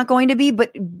knows he's not going to be.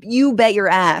 But you bet your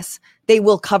ass they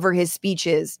will cover his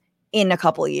speeches in a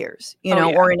couple of years,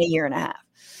 or in a year and a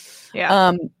half.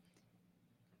 Yeah.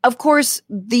 Of course,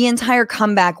 the entire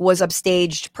comeback was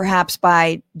upstaged, perhaps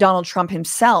by Donald Trump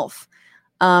himself,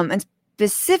 and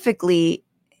specifically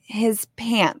his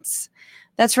pants.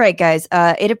 That's right, guys.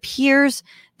 It appears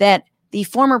that the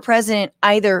former president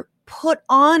either put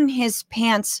on his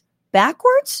pants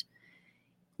backwards,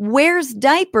 wears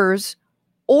diapers,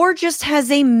 or just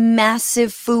has a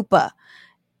massive fupa,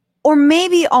 or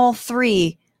maybe all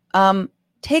three.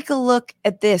 Take a look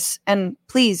at this, and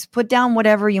please put down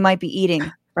whatever you might be eating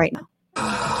right now.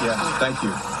 Yeah, thank you.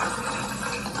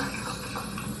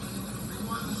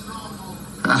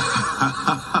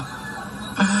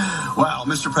 Wow,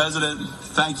 Mr. President,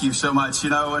 thank you so much.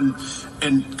 And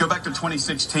go back to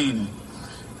 2016.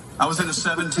 I was in a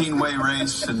 17-way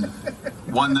race and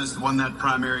won that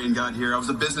primary and got here. I was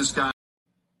a business guy.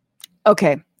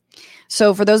 Okay.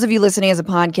 So for those of you listening as a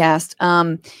podcast,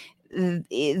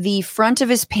 the front of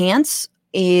his pants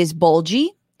is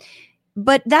bulgy,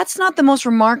 but that's not the most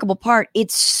remarkable part.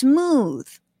 It's smooth,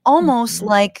 almost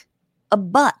like a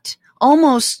butt.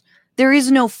 Almost, there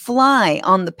is no fly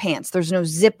on the pants. There's no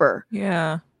zipper.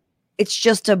 Yeah. It's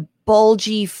just a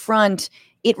bulgy front.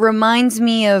 It reminds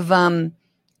me of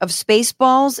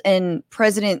Spaceballs and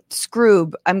President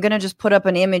Scroob. I'm going to just put up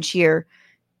an image here.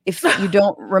 If you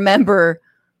don't remember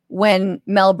when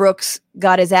Mel Brooks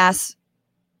got his ass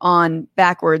on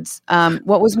backwards.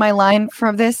 What was my line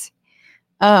from this?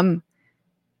 I'm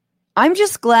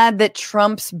just glad that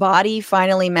Trump's body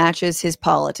finally matches his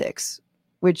politics,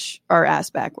 which are ass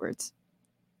backwards.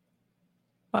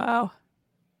 Wow.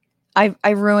 I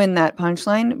ruined that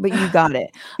punchline, but you got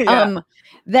it. Yeah.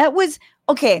 That was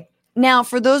okay. Now,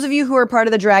 for those of you who are part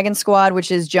of the Dragon Squad,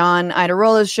 which is John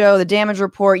Idarola's show, The Damage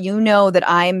Report, you know that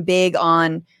I'm big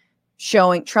on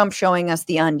Trump showing us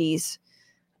the undies,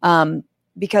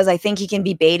 because I think he can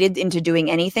be baited into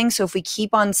doing anything. So if we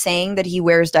keep on saying that he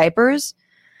wears diapers,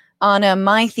 Anna,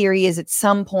 my theory is at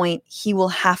some point he will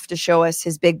have to show us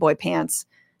his big boy pants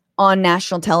on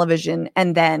national television,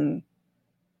 and then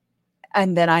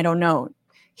I don't know,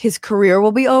 his career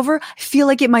will be over. I feel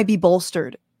like it might be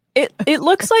bolstered. It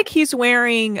looks like he's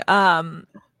wearing pants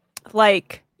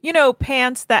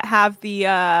that have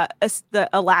the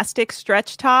elastic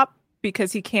stretch top,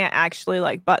 because he can't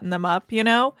actually button them up,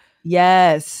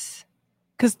 Yes.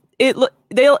 Because what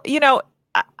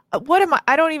am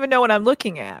I don't even know what I'm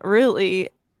looking at, really.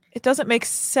 It doesn't make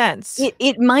sense.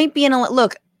 It might be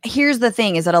look, here's the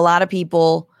thing is that a lot of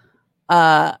people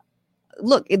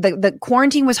look, the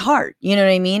quarantine was hard, you know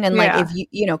what I mean? And if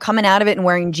you coming out of it and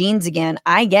wearing jeans again,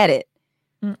 I get it.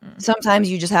 Mm-mm. Sometimes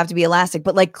you just have to be elastic,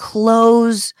 but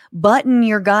button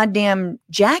your goddamn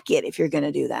jacket if you're going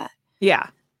to do that. Yeah.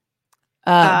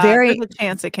 There's a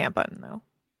chance it can't button though.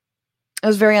 It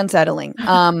was very unsettling.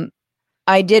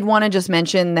 I did want to just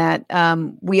mention that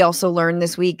we also learned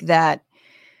this week that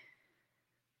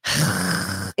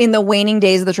in the waning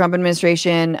days of the Trump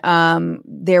administration,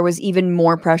 there was even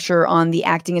more pressure on the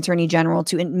acting attorney general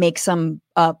to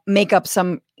make up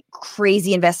some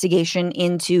crazy investigation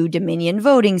into Dominion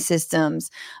voting systems.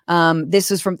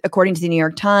 This was according to the New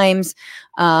York Times,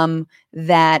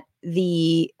 that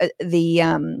the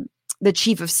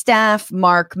chief of staff,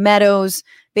 Mark Meadows,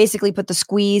 basically put the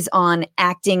squeeze on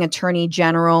acting attorney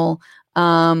general.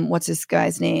 What's this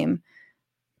guy's name?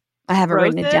 I haven't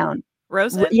written it down.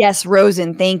 Rosen? Yes,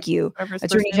 Rosen. Thank you.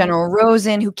 Attorney General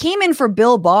Rosen, who came in for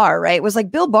Bill Barr, right? It was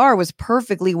like Bill Barr was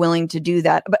perfectly willing to do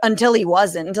that, but until he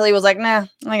wasn't, until he was like, nah,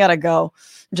 I gotta go.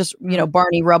 Just,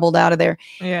 Barney rubbled out of there.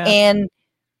 Yeah. And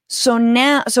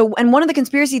and one of the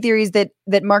conspiracy theories that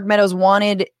Mark Meadows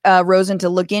wanted Rosen to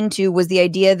look into was the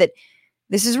idea that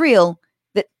this is real,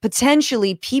 that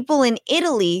potentially people in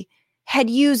Italy had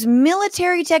used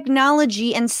military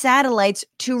technology and satellites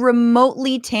to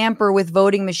remotely tamper with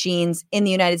voting machines in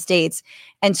the United States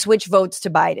and switch votes to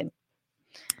Biden.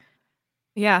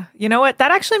 Yeah. You know what?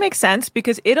 That actually makes sense,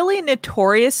 because Italy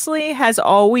notoriously has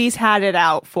always had it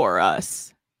out for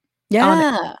us.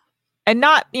 Yeah. And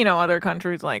not, other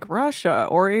countries like Russia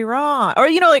or Iran or,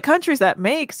 countries that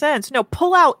make sense. No,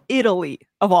 pull out Italy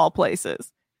of all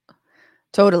places.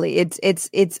 Totally. It's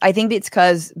I think it's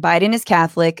because Biden is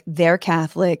Catholic. They're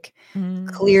Catholic.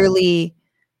 Clearly,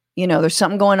 there's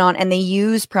something going on. And they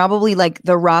use probably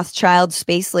the Rothschild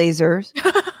space lasers.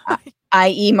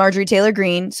 i.e. Marjorie Taylor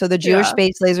Greene. So the Jewish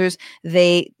space lasers,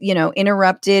 they,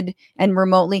 interrupted and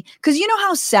remotely, because you know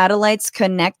how satellites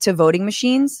connect to voting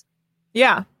machines?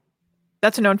 Yeah.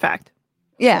 That's a known fact.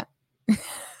 Yeah.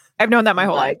 I've known that my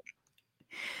whole life.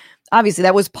 Obviously,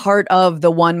 that was part of the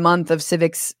 1 month of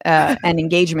civics and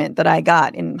engagement that I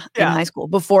got in high school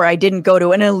before I didn't go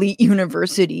to an elite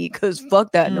university, because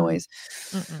fuck that noise.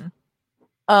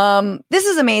 This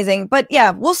is amazing, but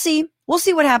yeah, we'll see. We'll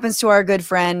see what happens to our good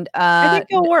friend. I think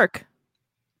it'll work.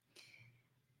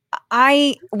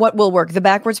 What will work? The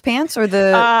backwards pants or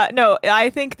the? No, I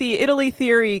think the Italy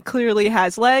theory clearly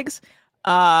has legs.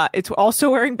 It's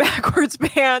also wearing backwards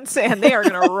pants, and they are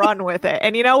going to run with it.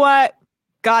 And you know what?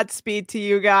 Godspeed to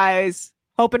you guys.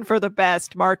 Hoping for the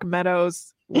best, Mark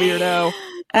Meadows, weirdo.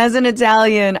 As an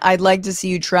Italian, I'd like to see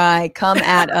you try. Come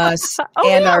at us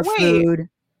our food.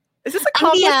 Is this a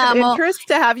conflict of interest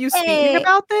to have you speaking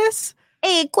about this?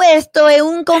 Questo è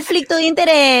un conflitto di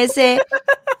interesse.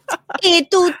 E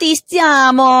tutti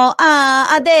stiamo.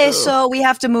 Adesso we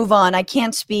have to move on. I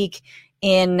can't speak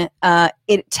in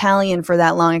Italian for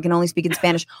that long. I can only speak in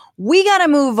Spanish. We got to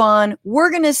move on.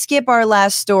 We're going to skip our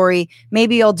last story.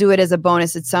 Maybe I'll do it as a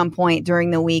bonus at some point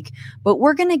during the week. But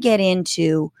we're going to get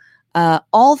into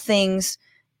all things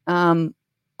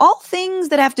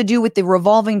that have to do with the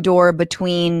revolving door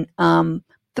between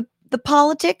the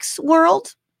politics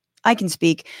world. I can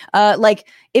speak like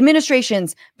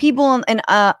administrations, people in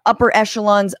upper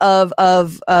echelons of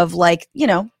like,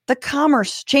 the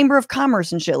commerce, chamber of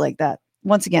commerce and shit like that.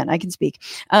 Once again, I can speak.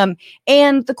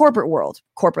 And the corporate world,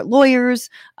 corporate lawyers,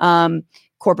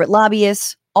 corporate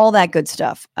lobbyists, all that good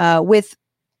stuff. With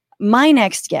my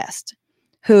next guest,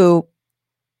 who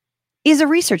is a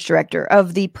research director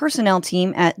of the personnel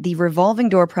team at the Revolving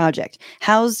Door Project,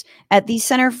 housed at the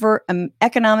Center for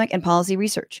Economic and Policy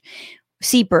Research,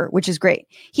 CEPR, which is great.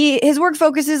 His work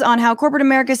focuses on how corporate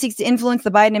America seeks to influence the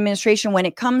Biden administration when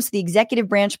it comes to the executive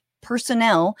branch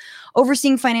personnel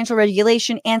overseeing financial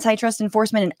regulation, antitrust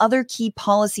enforcement, and other key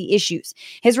policy issues.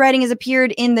 His writing has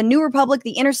appeared in The New Republic,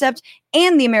 The Intercept,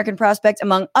 and The American Prospect,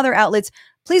 among other outlets.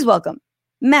 Please welcome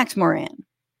Max Moran.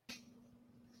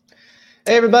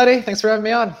 Hey, everybody. Thanks for having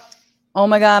me on. Oh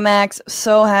my God, Max.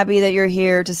 So happy that you're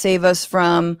here to save us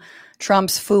from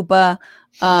Trump's FUPA.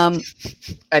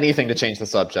 Anything to change the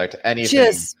subject.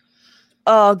 Anything.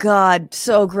 Oh God,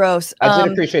 so gross. I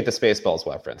did appreciate the Spaceballs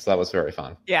reference. That was very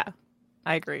fun. Yeah,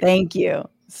 I agree. Thank you.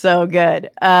 So good.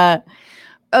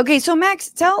 Okay, so Max,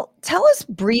 tell us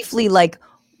briefly like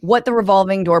what the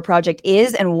Revolving Door Project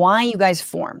is and why you guys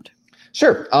formed.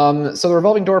 Sure. So the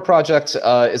Revolving Door Project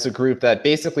is a group that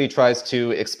basically tries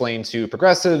to explain to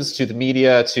progressives, to the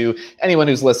media, to anyone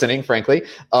who's listening, frankly,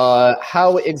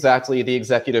 how exactly the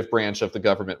executive branch of the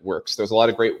government works. There's a lot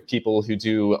of great people who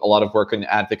do a lot of work in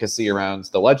advocacy around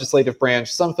the legislative branch.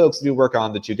 Some folks do work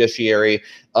on the judiciary.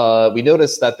 We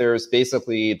notice that there's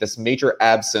basically this major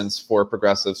absence for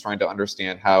progressives trying to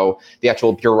understand how the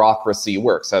actual bureaucracy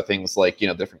works, how things like,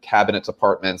 different cabinet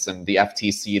departments and the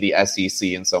FTC, the SEC,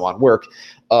 and so on work.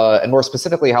 And more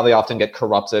specifically, how they often get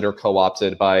corrupted or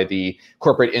co-opted by the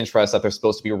corporate interests that they're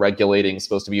supposed to be regulating,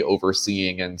 supposed to be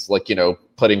overseeing, and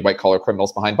putting white-collar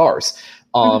criminals behind bars.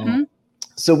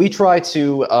 So we try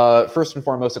to, first and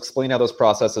foremost, explain how those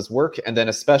processes work, and then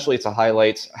especially to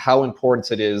highlight how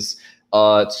important it is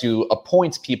to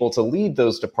appoint people to lead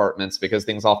those departments, because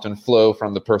things often flow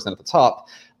from the person at the top,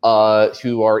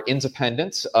 who are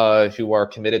independent, who are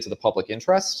committed to the public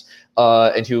interest,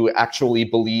 and who actually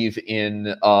believe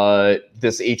in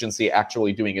this agency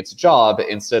actually doing its job,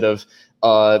 instead of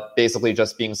basically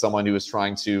just being someone who is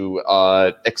trying to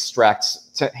extract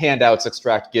handouts,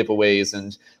 extract giveaways,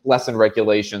 and lessen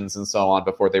regulations and so on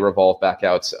before they revolve back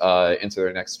out into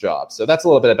their next job. So that's a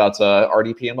little bit about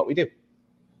RDP and what we do.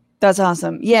 That's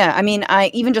awesome. Yeah, I mean,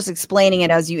 I even just explaining it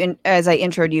as I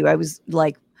introed you, I was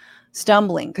like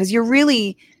stumbling, because you're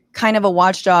really kind of a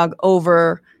watchdog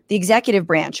over the executive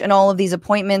branch and all of these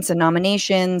appointments and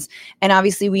nominations. And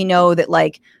obviously we know that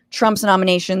like Trump's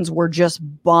nominations were just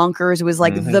bonkers. It was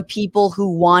like the people who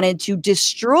wanted to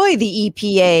destroy the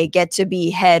EPA get to be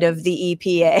head of the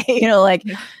EPA, like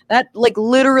that, like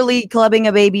literally clubbing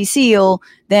a baby seal.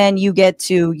 Then you get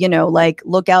to, like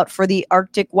look out for the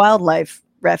Arctic wildlife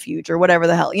refuge or whatever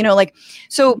the hell,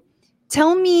 so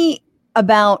tell me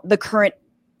about the current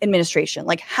administration.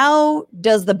 Like, how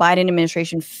does the Biden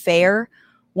administration fare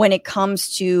when it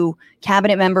comes to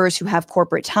cabinet members who have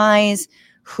corporate ties,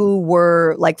 who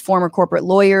were like former corporate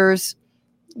lawyers?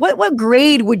 What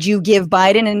grade would you give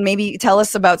Biden? And maybe tell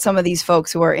us about some of these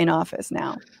folks who are in office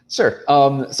now. Sure.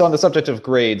 So on the subject of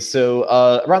grades, so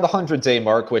around the 100-day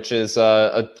mark, which is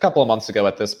a couple of months ago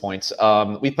at this point,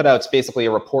 we put out basically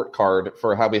a report card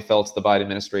for how we felt the Biden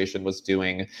administration was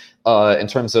doing in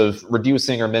terms of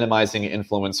reducing or minimizing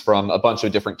influence from a bunch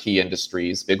of different key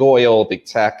industries, big oil, big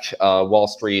tech, Wall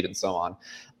Street, and so on.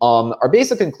 Our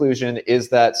basic conclusion is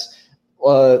that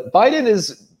Biden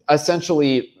is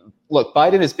essentially... Look,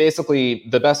 Biden is basically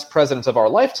the best president of our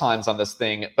lifetimes on this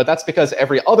thing, but that's because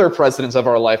every other president of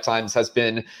our lifetimes has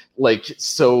been like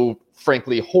so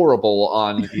frankly horrible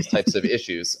on these types of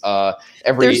issues.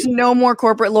 There's no more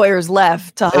corporate lawyers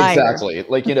left to hire. Exactly.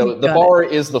 Like, you know, the bar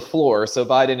is the floor. So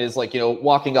Biden is like, you know,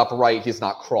 walking upright. He's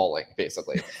not crawling,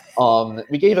 basically.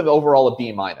 We gave him overall a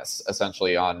B-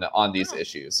 essentially on these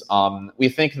issues. We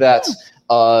think that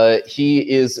he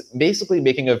is basically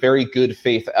making a very good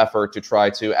faith effort to try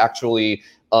to actually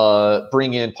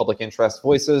bring in public interest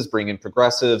voices, bring in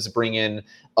progressives, bring in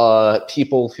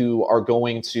people who are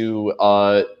going to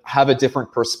have a different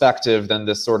perspective than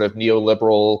this sort of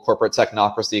neoliberal corporate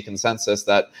technocracy consensus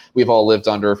that we've all lived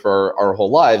under for our whole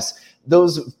lives.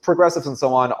 Those progressives and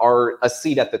so on are a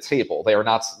seat at the table. They are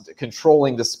not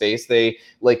controlling the space. They,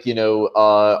 like, you know,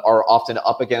 are often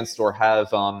up against or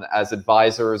have as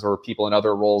advisors or people in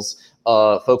other roles,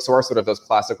 folks who are sort of those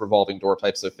classic revolving door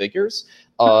types of figures.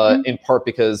 In part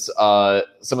because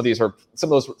some of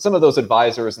those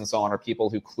advisors and so on are people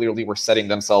who clearly were setting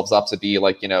themselves up to be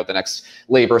like, you know, the next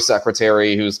labor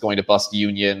secretary who's going to bust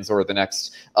unions, or the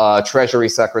next treasury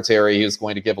secretary who's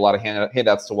going to give a lot of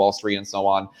handouts to Wall Street and so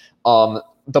on.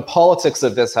 The politics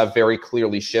of this have very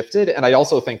clearly shifted. And I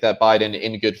also think that Biden,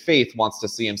 in good faith, wants to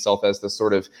see himself as the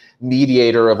sort of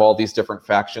mediator of all these different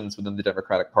factions within the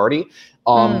Democratic Party.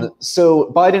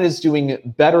 So Biden is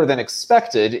doing better than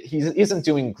expected. He isn't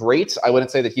doing great. I wouldn't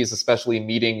say that he's especially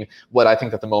meeting what I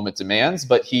think that the moment demands,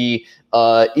 but he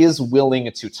is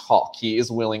willing to talk. He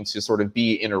is willing to sort of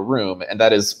be in a room. And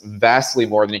that is vastly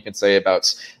more than you can say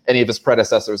about any of his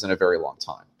predecessors in a very long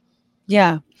time.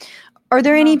 Yeah. Are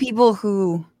there any people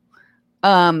who,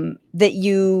 that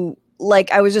you, like,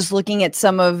 I was just looking at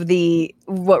some of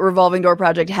what Revolving Door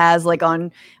Project has, like,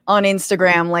 on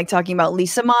Instagram, like, talking about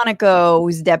Lisa Monaco,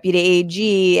 who's deputy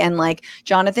AG, and, like,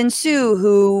 Jonathan Sue,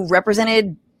 who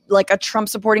represented, like, a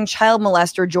Trump-supporting child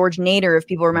molester, George Nader, if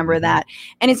people remember that.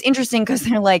 And it's interesting because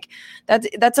they're like,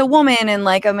 that's a woman and,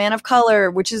 like, a man of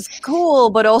color, which is cool,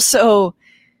 but also,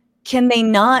 can they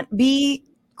not be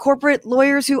corporate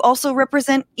lawyers who also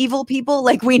represent evil people?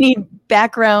 Like, we need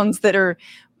backgrounds that are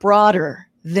broader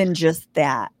than just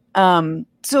that.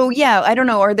 So yeah, I don't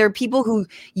know. Are there people who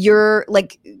you're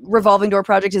like, Revolving Door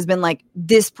Project has been like,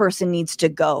 this person needs to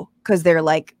go because they're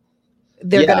like,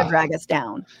 they're going to drag us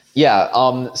down? Yeah.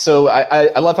 So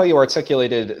I love how you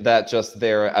articulated that just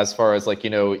there, as far as like, you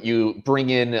know, you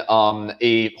bring in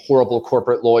a horrible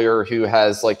corporate lawyer who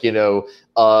has, like, you know,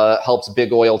 helped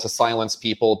big oil to silence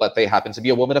people, but they happen to be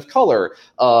a woman of color.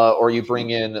 Or you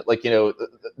bring in, like, you know,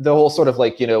 the whole sort of,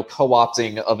 like, you know,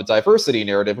 co-opting of a diversity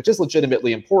narrative, which is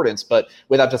legitimately important, but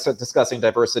without just discussing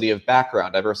diversity of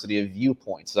background, diversity of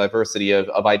viewpoints, diversity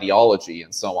of ideology,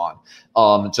 and so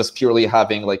on. Just purely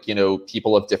having, like, you know,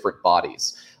 people of different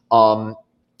bodies.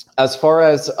 As far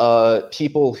as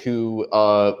people who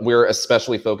we're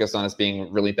especially focused on as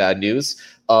being really bad news,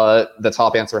 the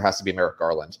top answer has to be Merrick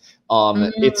Garland.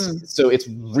 It's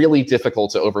really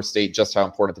difficult to overstate just how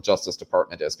important the Justice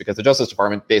Department is, because the Justice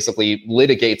Department basically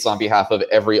litigates on behalf of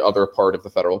every other part of the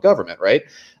federal government, right?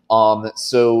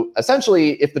 So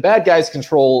essentially, if the bad guys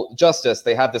control justice,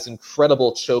 they have this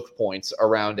incredible choke point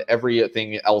around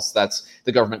everything else that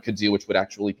the government could do, which would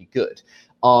actually be good.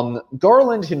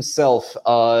 Garland himself,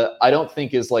 I don't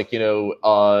think is, like, you know,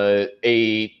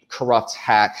 a corrupt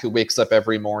hack who wakes up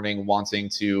every morning wanting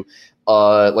to,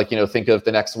 like, you know, think of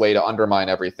the next way to undermine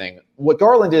everything. What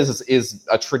Garland is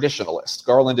a traditionalist.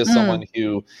 Garland is someone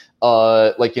who,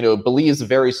 like, you know, believes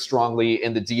very strongly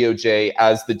in the DOJ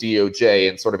as the DOJ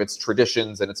and sort of its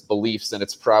traditions and its beliefs and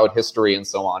its proud history and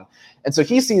so on. And so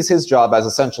he sees his job as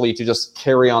essentially to just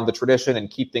carry on the tradition and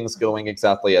keep things going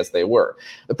exactly as they were.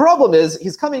 The problem is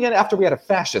he's coming in after we had a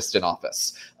fascist in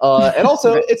office. And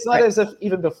also, it's not as if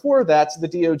even before that, the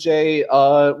DOJ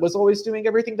was always doing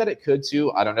everything that it could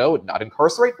to, I don't know, not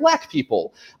incarcerate black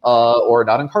people or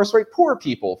not incarcerate poor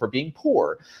people for being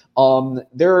poor.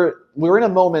 We're in a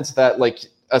moment that, like,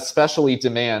 especially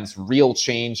demands real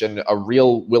change and a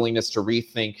real willingness to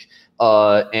rethink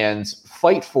and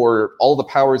fight for all the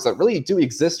powers that really do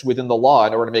exist within the law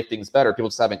in order to make things better. People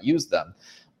just haven't used them.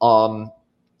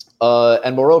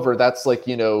 And moreover, that's, like,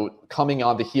 you know, coming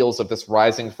on the heels of this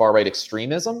rising far-right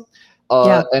extremism.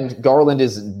 And Garland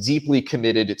is deeply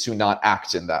committed to not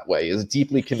act in that way, is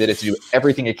deeply committed to do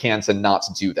everything it can to not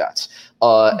do that.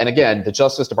 And again, the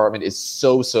Justice Department is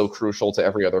so crucial to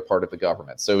every other part of the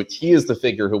government. So he is the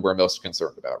figure who we're most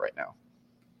concerned about right now.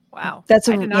 Wow. I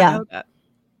did not know that.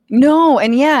 No,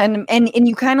 and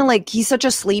you kind of like, he's such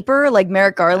a sleeper, like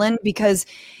Merrick Garland, because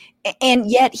and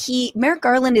yet Merrick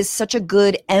Garland is such a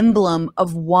good emblem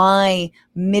of why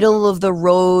middle of the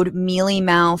road,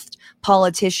 mealy-mouthed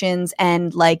politicians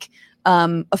and like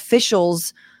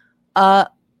officials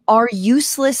are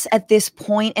useless at this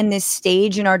point and this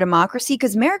stage in our democracy,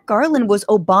 because Merrick Garland was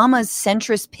Obama's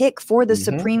centrist pick for the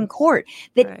Supreme Court.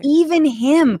 That even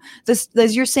him,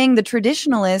 as you're saying, the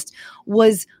traditionalist,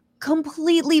 was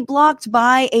completely blocked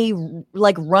by a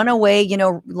like runaway,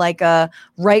 like a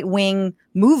right-wing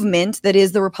movement that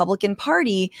is the Republican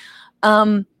Party.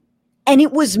 And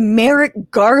it was Merrick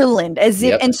Garland,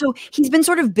 and so he's been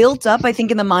sort of built up, I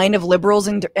think, in the mind of liberals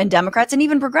and Democrats and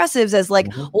even progressives as like,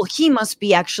 well, he must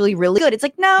be actually really good. It's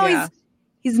like, no,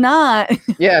 he's not.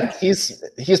 Yeah, he's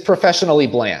professionally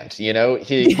bland.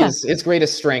 His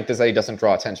greatest strength is that he doesn't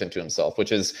draw attention to himself,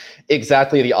 which is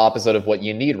exactly the opposite of what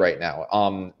you need right now.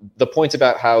 The point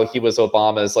about how he was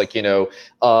Obama's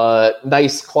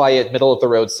nice, quiet, middle of the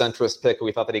road centrist pick who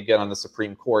we thought that he'd get on the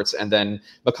Supreme Court, and then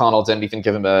McConnell didn't even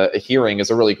give him a hearing,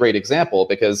 is a really great example,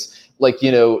 because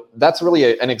that's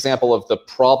really an example of the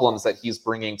problems that he's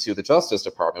bringing to the Justice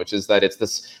Department, which is that it's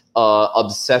this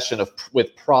obsession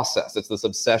with process. It's this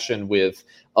obsession with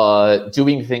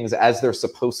doing things as they're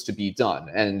supposed to be done.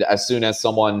 And as soon as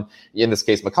someone, in this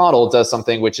case McConnell, does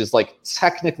something which is like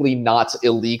technically not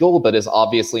illegal, but is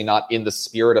obviously not in the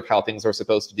spirit of how things are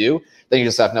supposed to do, then you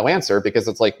just have no answer, because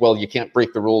it's like, well, you can't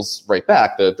break the rules right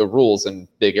back, the rules in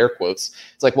big air quotes.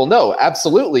 It's like, well, no,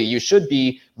 absolutely. You should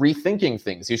be rethinking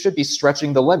things. You should be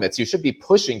stretching the limits. You should be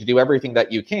pushing to do everything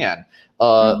that you can.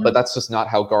 But that's just not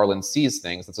how Garland sees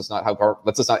things. That's just not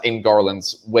in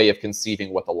Garland's way of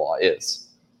conceiving what the law is.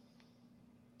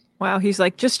 Wow, he's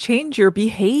like, just change your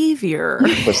behavior.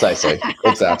 Precisely,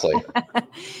 exactly.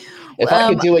 If I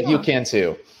could do it, you can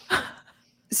too.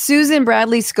 Susan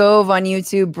Bradley Scove on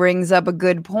YouTube brings up a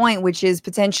good point, which is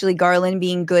potentially Garland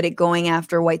being good at going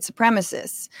after white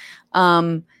supremacists.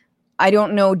 I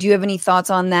don't know. Do you have any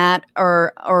thoughts on that,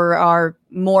 or are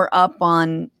more up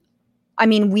on? I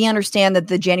mean, we understand that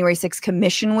the January 6th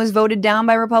commission was voted down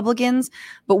by Republicans,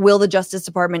 but will the Justice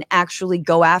Department actually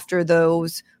go after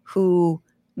those who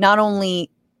not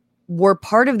only were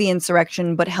part of the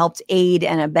insurrection, but helped aid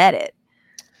and abet it?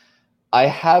 I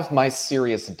have my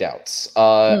serious doubts.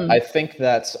 I think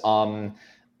that, Garland,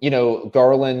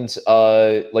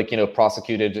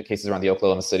 prosecuted cases around the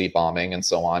Oklahoma City bombing and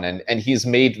so on. And he's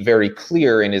made very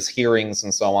clear in his hearings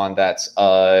and so on that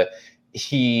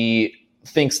he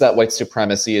thinks that white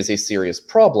supremacy is a serious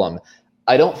problem.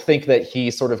 I don't think that he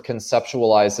sort of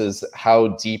conceptualizes how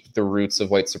deep the roots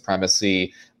of white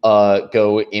supremacy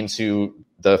go into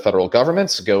the federal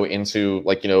government, go into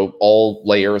all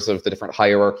layers of the different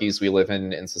hierarchies we live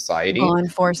in society. Law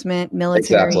enforcement,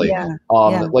 military. Exactly. Yeah.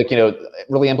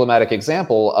 Really emblematic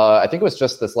example. I think it was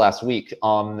just this last week.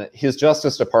 His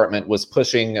Justice Department was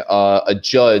pushing a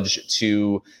judge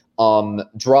to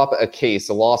drop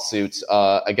a lawsuit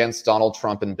against Donald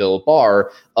Trump and Bill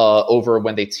Barr over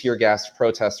when they tear gassed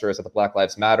protesters at the Black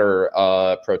Lives Matter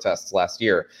protests last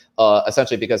year,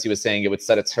 essentially because he was saying it would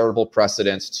set a terrible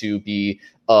precedent to be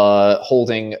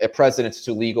holding a president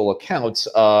to legal account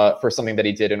for something that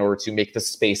he did in order to make the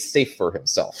space safe for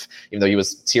himself, even though he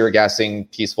was tear gassing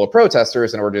peaceful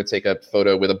protesters in order to take a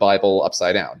photo with a Bible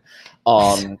upside down.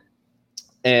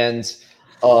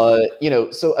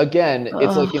 So again,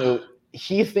 it's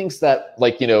he thinks that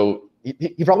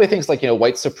he probably thinks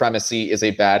white supremacy is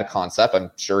a bad concept. I'm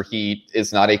sure he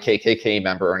is not a KKK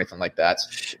member or anything like that.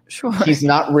 Sure. He's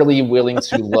not really willing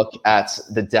to look at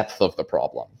the depth of the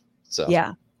problem. So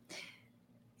yeah.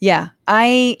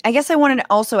 I guess I wanted to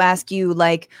also ask you, so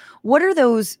you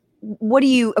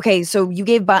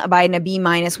gave Biden a B-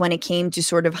 when it came to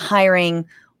sort of hiring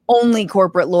only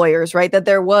corporate lawyers, right? That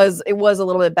it was a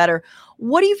little bit better.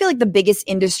 What do you feel like the biggest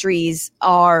industries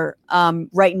are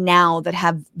right now that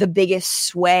have the biggest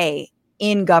sway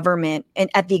in government and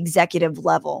at the executive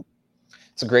level?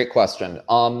 It's a great question.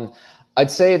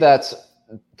 I'd say that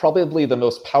probably the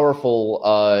most powerful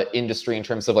industry in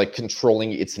terms of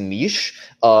controlling its niche,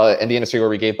 and the industry where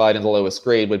we gave Biden the lowest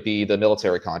grade would be the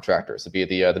military contractors. It'd be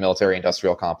the military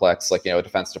industrial complex,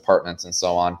 defense departments and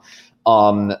so on.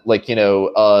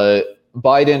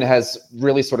 Biden has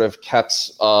really sort of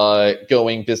kept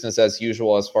going business as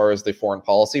usual as far as the foreign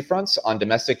policy fronts. On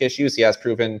domestic issues, he has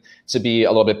proven to be a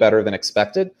little bit better than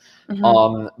expected.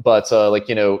 But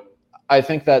I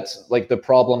think that like the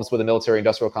problems with the military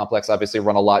industrial complex obviously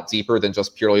run a lot deeper than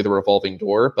just purely the revolving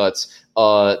door, but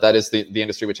that is the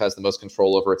industry which has the most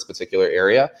control over its particular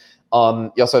area.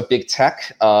 You also have big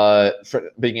tech for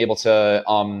being able to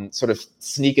sort of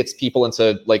sneak its people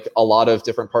into like a lot of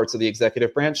different parts of the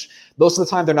executive branch. Most of the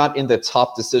time, they're not in the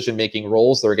top decision-making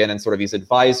roles. They're again in sort of these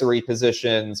advisory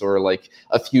positions or like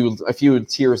a few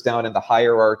tiers down in the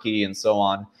hierarchy and so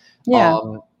on. Yeah.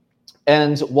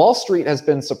 And Wall Street has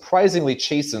been surprisingly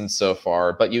chastened so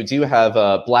far, but you do have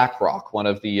BlackRock, one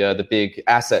of the big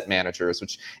asset managers,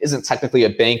 which isn't technically a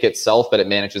bank itself, but it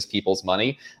manages people's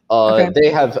money. They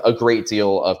have a great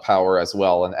deal of power as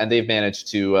well, and they've managed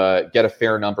to get a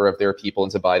fair number of their people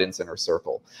into Biden's inner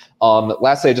circle.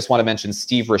 Lastly, I just want to mention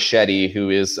Steve Ricchetti,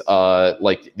 who is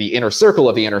like the inner circle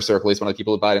of the inner circle. He's one of the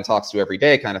people who Biden talks to every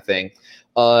day kind of thing.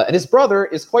 And his brother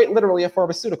is quite literally a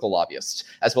pharmaceutical lobbyist,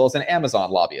 as well as an Amazon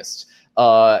lobbyist.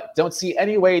 Don't see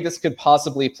any way this could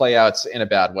possibly play out in a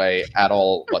bad way at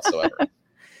all whatsoever.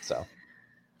 So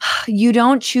you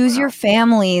don't choose your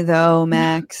family, though,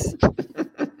 Max.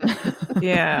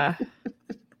 Yeah.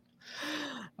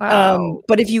 Wow.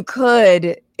 But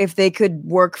if they could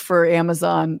work for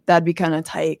Amazon, that'd be kind of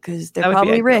tight because they're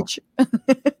probably rich.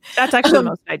 That's actually the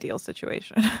most ideal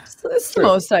situation. It's the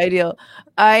most ideal.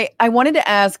 I wanted to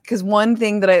ask, because one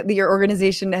thing that your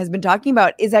organization has been talking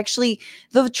about is actually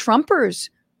the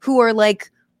Trumpers who are like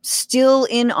still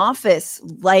in office.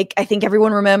 Like, I think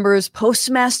everyone remembers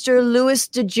Postmaster Louis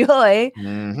DeJoy,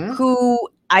 who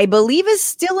I believe is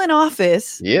still in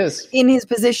office. Yes. In his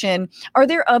position. Are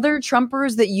there other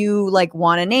Trumpers that you like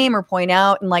want to name or point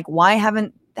out, and like why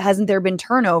hasn't there been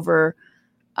turnover?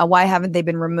 Why haven't they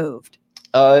been removed?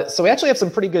 So we actually have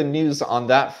some pretty good news on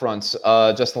that front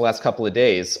just in the last couple of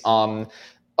days.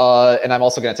 And I'm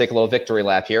also going to take a little victory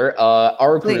lap here.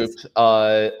 Our group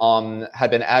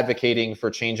had been advocating for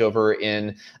changeover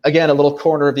in, again, a little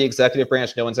corner of the executive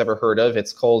branch no one's ever heard of.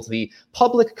 It's called the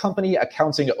Public Company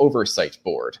Accounting Oversight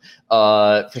Board.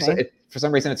 For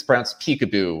some reason, it's pronounced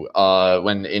peekaboo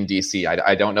when in DC.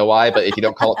 I don't know why, but if you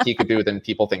don't call it peekaboo, then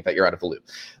people think that you're out of the loop.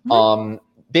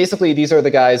 Basically, these are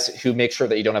the guys who make sure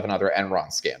that you don't have another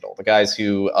Enron scandal. The guys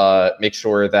who make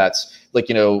sure that, like,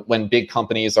 when big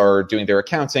companies are doing their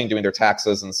accounting, doing their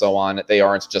taxes and so on, they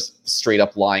aren't just straight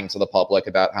up lying to the public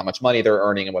about how much money they're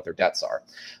earning and what their debts are.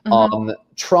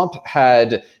 Trump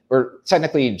had, or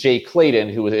technically Jay Clayton,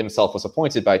 who himself was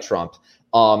appointed by Trump,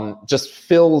 just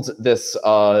filled this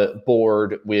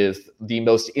board with the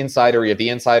most insidery of the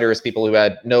insiders, people who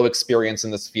had no experience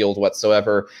in this field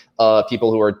whatsoever, people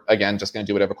who are, again, just going to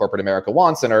do whatever corporate America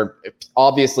wants and are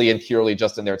obviously and purely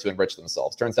just in there to enrich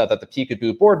themselves. Turns out that the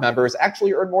peekaboo board members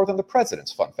actually earn more than the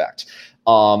president's, fun fact.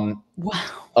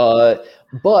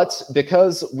 But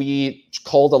because we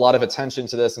called a lot of attention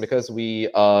to this and because we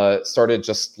started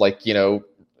just like,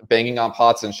 banging on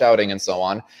pots and shouting and so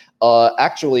on,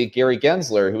 actually, Gary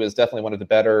Gensler, who is definitely one of the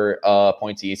better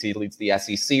appointees, he leads the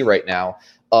SEC right now,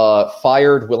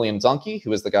 fired William Dunkey,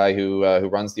 who is the guy who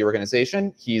runs the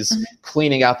organization. He's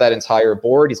cleaning out that entire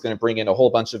board. He's going to bring in a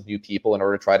whole bunch of new people in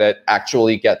order to try to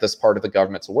actually get this part of the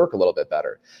government to work a little bit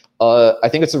better. I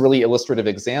think it's a really illustrative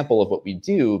example of what we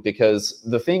do, because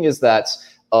the thing is that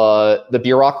the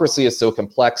bureaucracy is so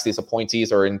complex. These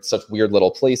appointees are in such weird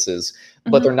little places,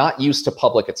 but they're not used to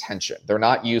public attention. They're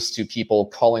not used to people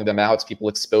calling them out, people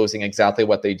exposing exactly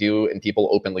what they do, and people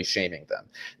openly shaming them.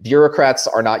 Bureaucrats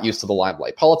are not used to the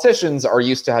limelight. Politicians are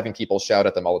used to having people shout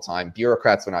at them all the time.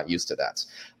 Bureaucrats are not used to that.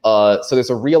 So there's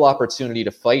a real opportunity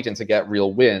to fight and to get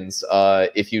real wins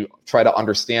if you try to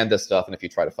understand this stuff and if you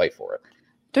try to fight for it.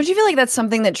 Don't you feel like that's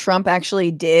something that Trump actually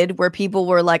did, where people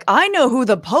were like, I know who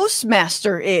the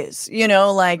postmaster is,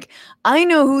 like, I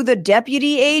know who the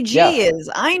deputy AG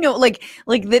is. I know, like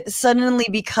that suddenly,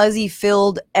 because he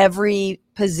filled every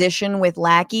position with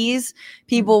lackeys,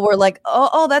 people were like,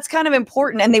 oh, that's kind of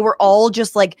important. And they were all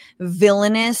just like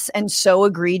villainous and so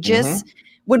egregious.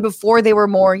 When before they were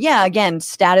more, again,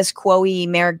 status quo-y,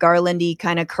 Merrick Garland-y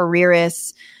kind of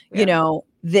careerists,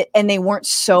 and they weren't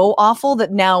so awful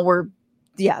that now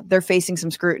they're facing some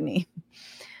scrutiny.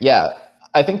 Yeah,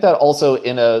 I think that also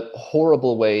in a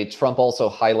horrible way, Trump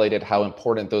also highlighted how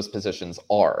important those positions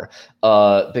are.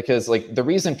 Because like the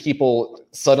reason people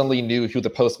suddenly knew who the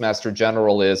postmaster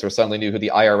general is or suddenly knew who the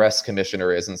IRS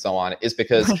commissioner is and so on is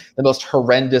because the most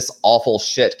horrendous, awful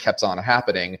shit kept on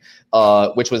happening,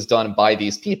 which was done by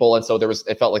these people. And so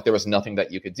it felt like there was nothing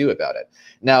that you could do about it.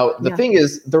 Now, the thing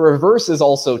is, the reverse is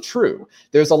also true.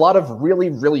 There's a lot of really,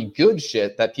 really good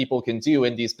shit that people can do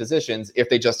in these positions if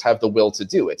they just have the will to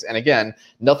do it. And again,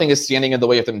 nothing is standing in the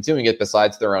way of them doing it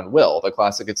besides their own will. The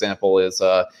classic example is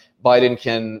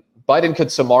Biden could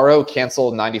tomorrow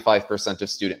cancel 95% of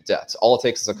student debt. All it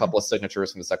takes is a couple of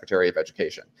signatures from the Secretary of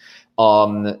Education.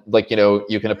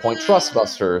 You can appoint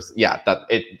trustbusters. Yeah,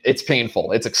 it's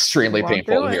painful. It's extremely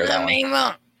painful to hear that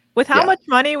one. With how much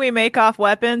money we make off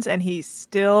weapons, and he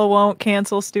still won't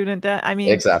cancel student debt. I mean,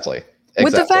 exactly.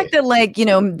 With the fact that,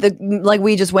 like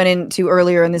we just went into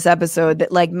earlier in this episode,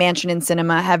 that like Manchin and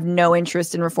Sinema have no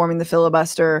interest in reforming the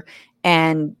filibuster,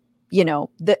 and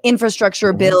the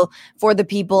infrastructure bill for the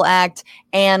People Act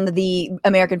and the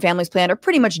American Families Plan are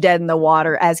pretty much dead in the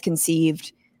water as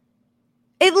conceived.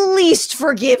 At least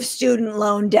forgive student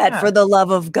loan debt for the love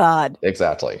of God.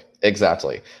 Exactly.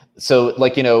 So,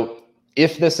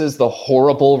 if this is the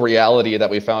horrible reality that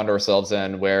we found ourselves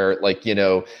in, where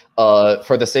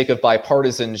for the sake of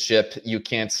bipartisanship, you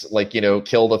can't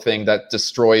kill the thing that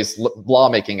destroys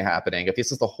lawmaking happening. If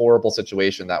this is the horrible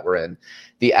situation that we're in,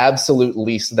 the absolute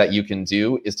least that you can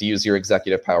do is to use your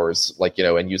executive powers,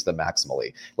 and use them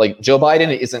maximally. Joe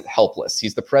Biden isn't helpless.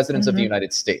 He's the president of the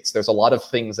United States. There's a lot of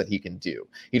things that he can do.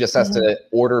 He just has to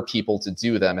order people to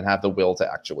do them and have the will to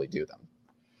actually do them.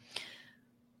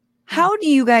 How do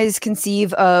you guys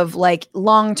conceive of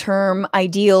long-term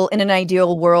in an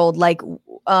ideal world,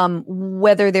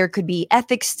 whether there could be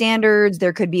ethics standards,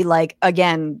 there could be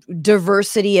again,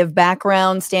 diversity of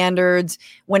background standards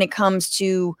when it comes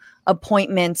to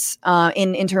appointments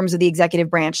in terms of the executive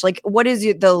branch? What are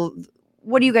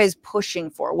you guys pushing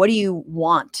for? What do you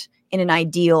want in an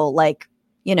ideal, when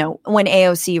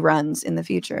AOC runs in the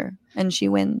future and she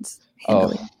wins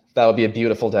handily? Oh, that would be a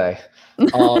beautiful day.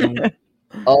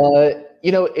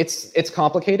 It's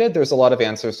complicated. There's a lot of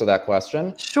answers to that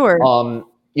question. Sure.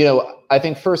 I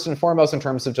think first and foremost, in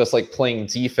terms of just playing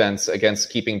defense against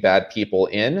keeping bad people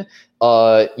in,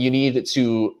 you need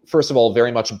to, first of all,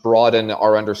 very much broaden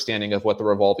our understanding of what the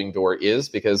revolving door is,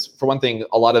 because for one thing,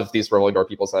 a lot of these revolving door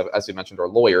people, as you mentioned, are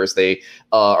lawyers. They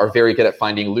are very good at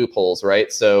finding loopholes,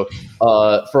 right? So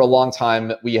for a long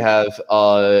time, we have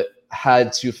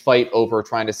had to fight over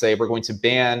trying to say we're going to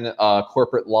ban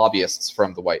corporate lobbyists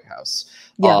from the White House.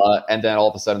 Yeah. And then all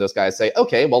of a sudden those guys say,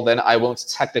 okay, well then I won't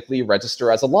technically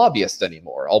register as a lobbyist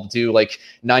anymore. I'll do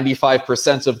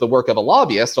 95% of the work of a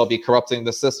lobbyist. I'll be corrupting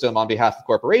the system on behalf of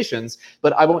corporations,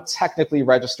 but I won't technically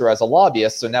register as a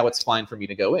lobbyist. So now it's fine for me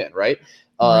to go in, right?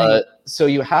 So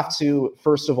you have to,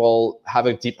 first of all, have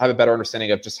a better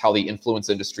understanding of just how the influence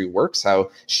industry works, how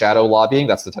shadow lobbying,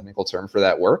 that's the technical term for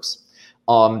that, works.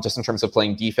 Just in terms of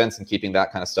playing defense and keeping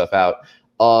that kind of stuff out.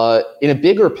 In a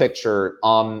bigger picture,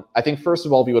 I think, first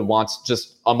of all, we would want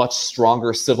just a much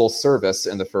stronger civil service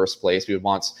in the first place. We would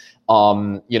want,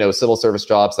 civil service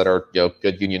jobs that are,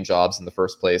 good union jobs in the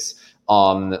first place.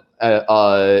 And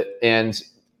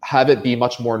have it be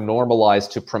much more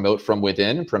normalized to promote from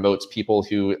within, promote people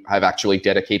who have actually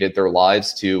dedicated their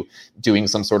lives to doing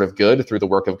some sort of good through the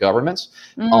work of government.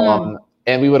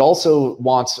 And we would also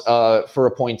want, for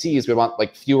appointees, we want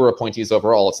fewer appointees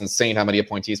overall. It's insane how many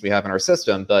appointees we have in our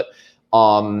system. But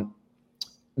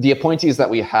the appointees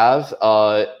that we have,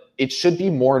 it should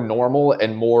be more normal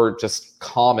and more just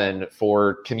common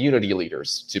for community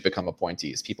leaders to become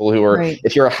appointees. People who are,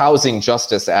 if you're a housing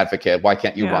justice advocate, why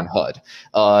can't you run HUD?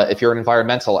 If you're an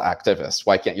environmental activist,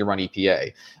 why can't you run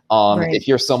EPA? If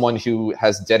you're someone who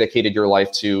has dedicated your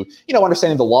life to,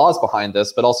 understanding the laws behind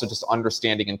this, but also just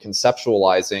understanding and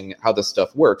conceptualizing how this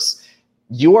stuff works,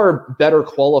 you are better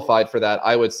qualified for that,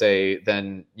 I would say,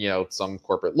 than, some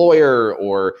corporate lawyer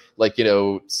or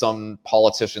some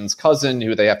politician's cousin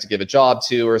who they have to give a job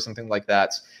to or something like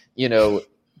that.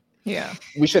 Yeah.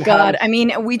 We should I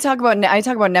mean, I talk about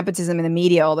nepotism in the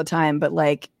media all the time, but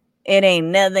it ain't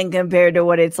nothing compared to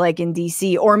what it's like in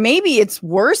DC, or maybe it's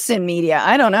worse in media.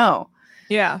 I don't know.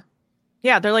 Yeah.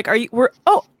 Yeah. They're like,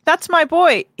 that's my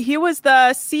boy. He was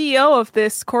the CEO of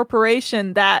this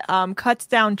corporation that cuts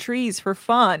down trees for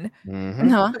fun.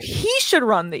 Mm-hmm. He should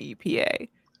run the EPA.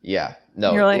 Yeah. No.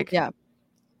 And you're like, yeah,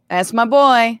 that's my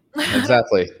boy.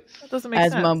 Exactly. That doesn't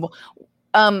make sense.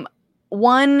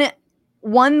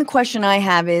 One question I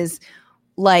have is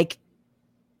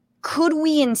could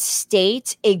we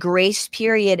instate a grace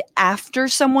period after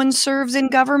someone serves in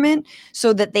government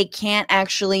so that they can't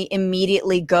actually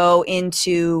immediately go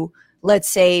into, let's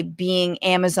say, being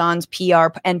Amazon's PR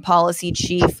and policy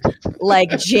chief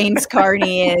like James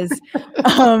Carney is.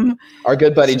 Our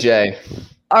good buddy Jay.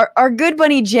 Our good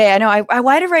buddy Jay. I know. I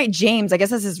why did I write James? I guess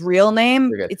that's his real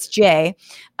name. It's Jay.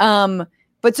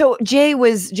 But so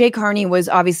Jay Carney was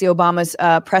obviously Obama's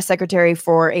press secretary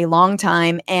for a long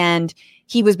time, and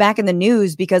he was back in the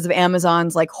news because of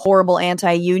Amazon's like horrible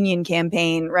anti-union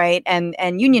campaign, right?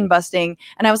 And union busting.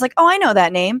 And I was like, oh, I know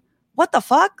that name. What the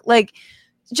fuck? Like,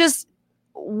 just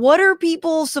what are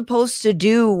people supposed to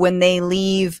do when they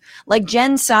leave? Like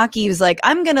Jen Psaki was like,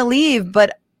 I'm gonna leave,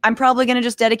 but I'm probably gonna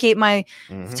just dedicate my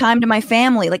time to my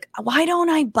family. Like, why don't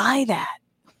I buy that?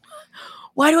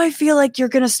 Why do I feel like you're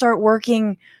gonna start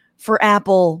working for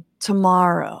Apple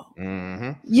tomorrow?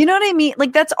 You know what I mean?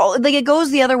 Like, that's all. Like, it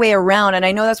goes the other way around, and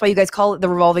I know that's why you guys call it the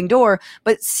revolving door,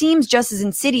 but it seems just as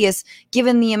insidious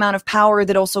given the amount of power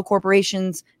that also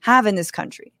corporations have in this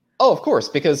country. Oh, of course,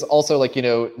 because also, like, you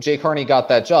know, Jay Carney got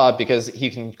that job because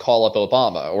he can call up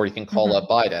Obama, or he can call up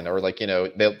Biden, or, like, you know,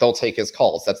 they'll take his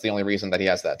calls. That's the only reason that he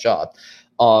has that job.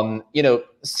 You know,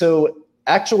 so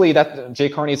actually that Jay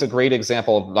Carney is a great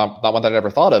example, not one that I ever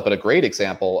thought of, but a great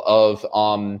example of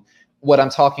what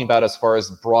I'm talking about as far as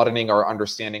broadening our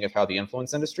understanding of how the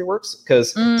influence industry works.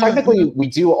 Because technically we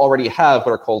do already have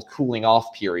what are called cooling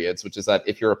off periods, which is that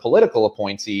if you're a political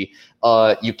appointee,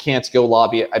 you can't go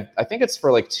lobby. I think it's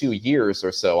for like 2 years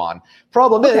or so on.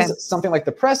 Problem is, something like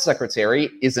the press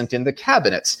secretary isn't in the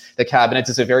cabinet. The cabinet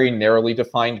is a very narrowly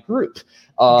defined group.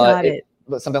 Got it.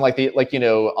 Something like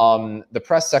the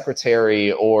press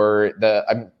secretary or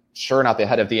I'm sure not the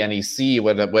head of the NEC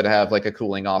would have like a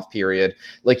cooling off period,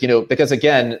 like, you know, because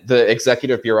again, the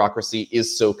executive bureaucracy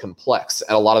is so complex,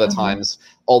 and a lot of the times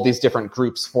all these different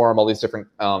groups form, all these different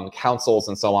councils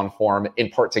and so on form in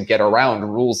part to get around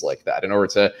rules like that in order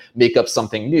to make up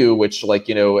something new, which, like,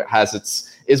 you know,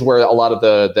 is where a lot of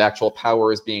the actual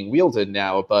power is being wielded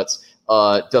now, but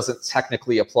doesn't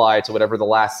technically apply to whatever the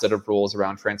last set of rules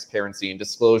around transparency and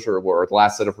disclosure were, the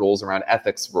last set of rules around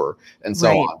ethics were, and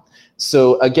so on.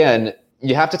 So again,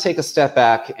 you have to take a step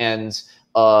back and,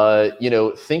 you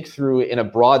know, think through in a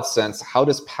broad sense, how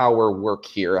does power work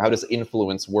here? How does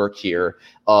influence work here?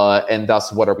 And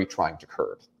thus, what are we trying to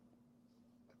curb?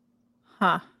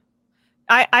 I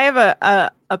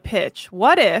have a pitch.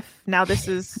 What if, now this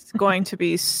is going to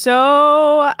be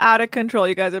so out of control,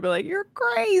 you guys will be like, you're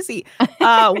crazy.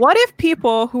 What if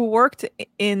people who worked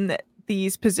in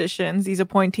these positions, these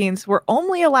appointees, were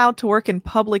only allowed to work in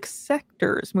public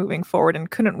sectors moving forward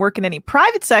and couldn't work in any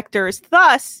private sectors,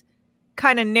 thus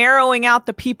kind of narrowing out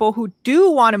the people who do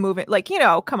want to move it? Like, you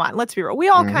know, come on, let's be real. We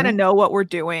all kind of know what we're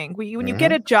doing. When you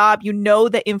get a job, you know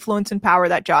the influence and power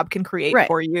that job can create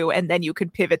for you, and then you can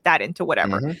pivot that into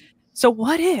whatever. So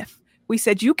what if we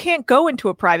said you can't go into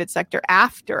a private sector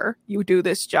after you do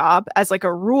this job as like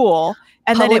a rule,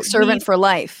 and public then it servant for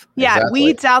life? Yeah, it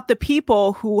weeds out the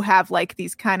people who have like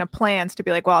these kind of plans to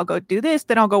be like, well, I'll go do this,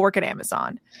 then I'll go work at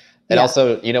Amazon. And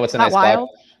also, you know, what's a nice wild?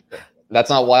 That's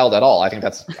not wild at all. I think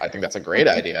that's a great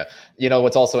idea. You know,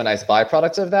 what's also a nice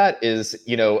byproduct of that is,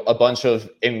 you know, a bunch of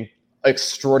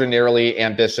extraordinarily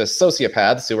ambitious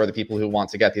sociopaths, who are the people who want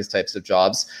to get these types of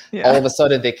jobs. All of a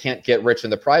sudden, they can't get rich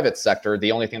in the private sector.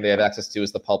 The only thing they have access to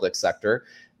is the public sector.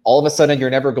 All of a sudden,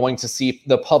 you're never going to see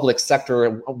the public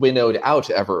sector winnowed out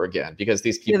ever again, because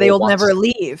these people they'll never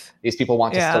leave. These people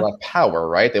want to still have power,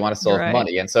 right? They want to still have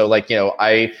money. And so, like, you know,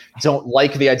 I don't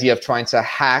like the idea of trying to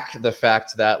hack the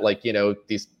fact that, like, you know,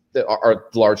 our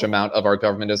large amount of our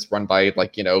government is run by,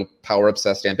 like, you know, power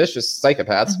obsessed, ambitious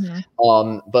psychopaths.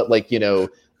 But, like, you know,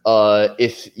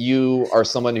 if you are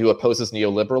someone who opposes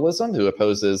neoliberalism, who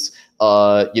opposes,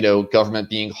 you know, government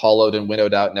being hollowed and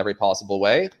winnowed out in every possible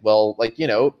way, well, like, you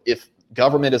know, if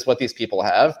government is what these people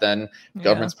have, then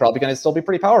government's probably going to still be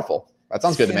pretty powerful. That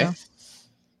sounds good to me.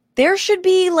 There should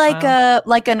be like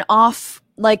an off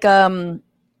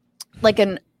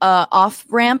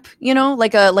ramp, you know,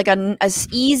 like a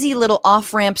easy little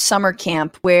off ramp summer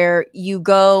camp where you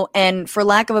go and, for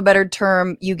lack of a better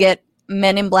term, you get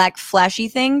Men in Black flashy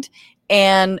thinged,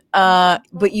 and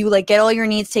but you like get all your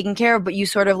needs taken care of, but you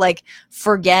sort of like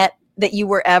forget that you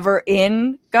were ever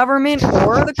in government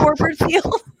or the corporate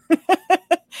field.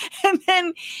 And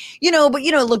then, you know, but,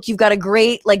 you know, look, you've got a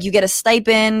great, like, you get a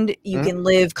stipend, you can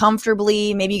live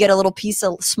comfortably, maybe you get a little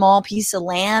small piece of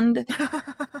land,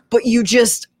 but you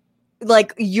just,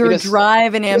 like, your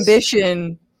drive and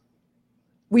ambition,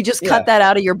 we just cut that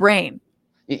out of your brain.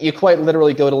 You quite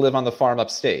literally go to live on the farm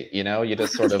upstate, you know? You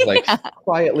just sort of like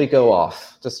quietly go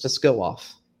off. Just go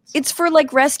off. It's for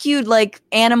like rescued like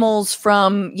animals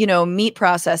from, you know, meat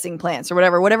processing plants or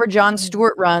whatever Jon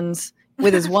Stewart runs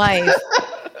with his wife.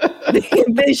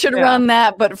 They should run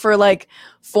that, but for like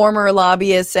former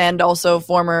lobbyists and also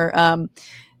former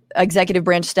executive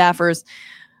branch staffers.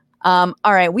 All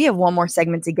right, we have one more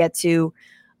segment to get to.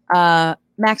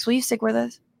 Max, will you stick with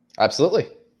us? Absolutely.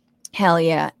 Hell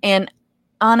yeah. And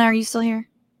Anna, are you still here?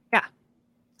 Yeah.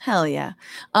 Hell yeah.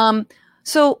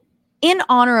 So in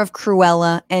honor of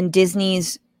Cruella and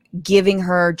Disney's giving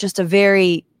her just a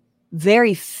very,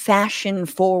 very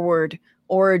fashion-forward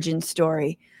origin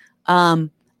story, I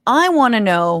want to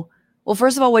know, well,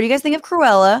 first of all, what do you guys think of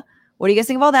Cruella? What do you guys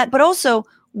think of all that? But also,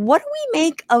 what do we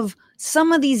make of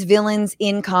some of these villains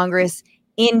in Congress,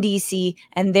 in DC,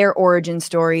 and their origin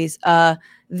stories?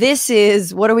 This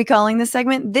is, what are we calling this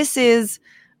segment? This is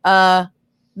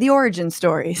the origin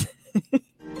stories.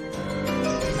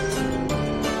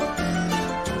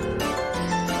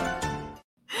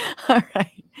 All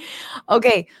right.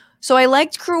 Okay. So I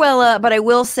liked Cruella, but I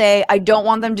will say I don't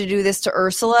want them to do this to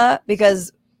Ursula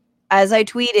because, as I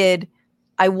tweeted,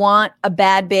 I want a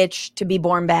bad bitch to be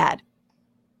born bad.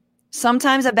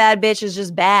 Sometimes a bad bitch is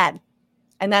just bad,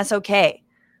 and that's okay.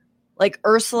 Like,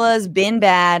 Ursula's been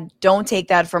bad. Don't take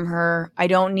that from her. I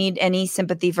don't need any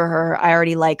sympathy for her. I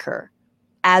already like her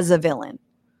as a villain.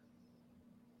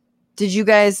 Did you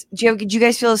guys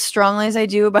feel as strongly as I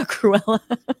do about Cruella?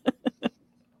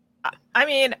 I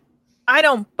mean, I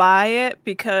don't buy it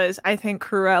because I think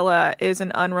Cruella is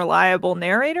an unreliable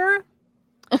narrator.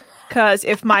 Because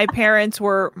if my parents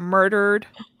were murdered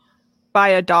by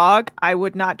a dog, I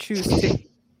would not choose to,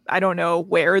 I don't know,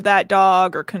 wear that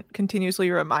dog or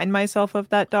continuously remind myself of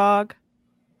that dog.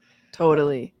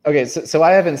 Totally. Okay, so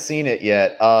I haven't seen it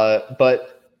yet,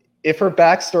 but if her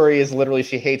backstory is literally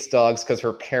she hates dogs because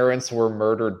her parents were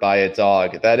murdered by a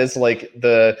dog, that is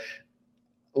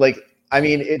I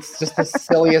mean, it's just the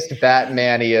silliest,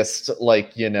 Batmaniest,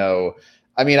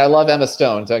 I mean, I love Emma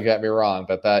Stone, don't get me wrong,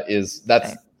 but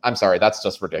I'm sorry, that's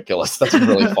just ridiculous. That's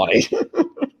really funny.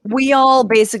 We all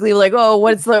basically were like, oh,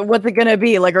 what's it gonna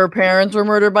be? Like, her parents were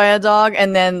murdered by a dog,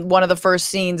 and then one of the first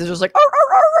scenes is just like, arr,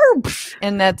 arr, arr, arr,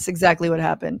 and that's exactly what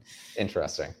happened.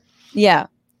 Interesting. Yeah.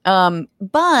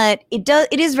 But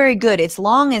it is very good. It's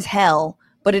long as hell,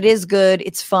 but it is good.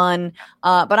 It's fun.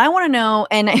 But I want to know,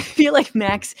 and I feel like,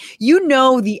 Max, you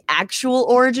know the actual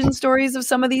origin stories of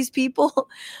some of these people.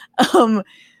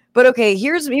 But okay,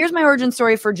 here's my origin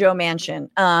story for Joe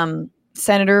Manchin,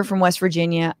 senator from West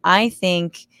Virginia. I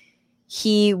think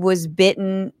he was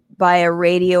bitten by a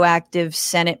radioactive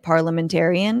Senate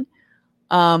parliamentarian,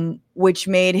 which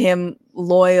made him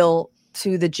loyal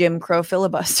to the Jim Crow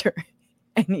filibuster.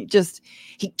 And he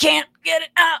can't get it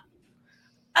out.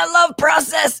 I love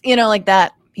process, like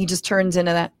that. He just turns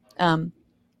into that. I don't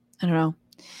know.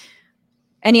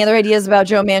 Any other ideas about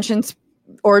Joe Manchin's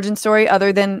origin story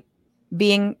other than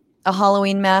being a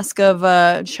Halloween mask of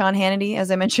Sean Hannity,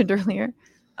 as I mentioned earlier?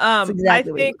 Exactly I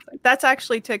think that's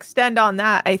actually, to extend on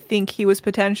that, I think he was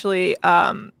potentially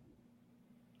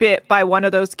bit by one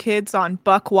of those kids on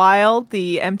Buck Wild,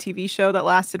 the MTV show that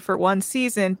lasted for one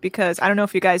season, because I don't know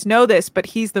if you guys know this, but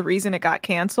he's the reason it got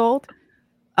canceled.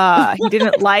 He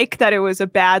didn't like that it was a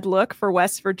bad look for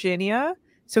West Virginia.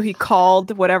 So he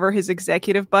called whatever his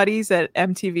executive buddies at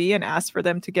MTV and asked for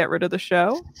them to get rid of the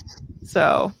show.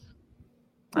 So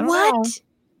I don't know.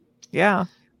 Yeah.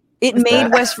 It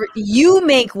made you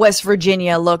make West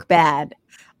Virginia look bad.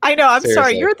 I know. I'm Seriously.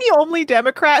 sorry. You're the only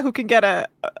Democrat who can get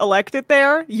elected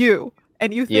there. You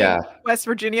think West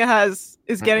Virginia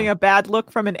is getting a bad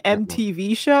look from an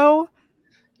MTV show?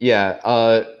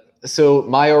 Yeah. So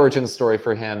my origin story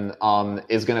for him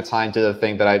is going to tie into the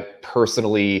thing that I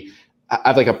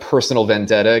have like a personal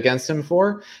vendetta against him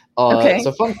for. Okay.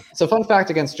 So fun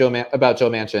fact about Joe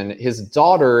Manchin: his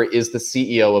daughter is the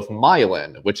CEO of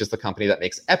Mylan, which is the company that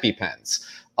makes EpiPens.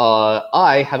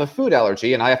 I have a food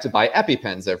allergy and I have to buy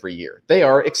EpiPens every year. They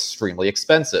are extremely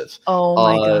expensive. Oh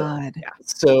my God.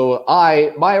 So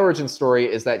my origin story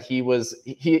is that he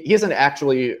isn't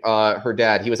actually her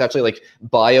dad. He was actually like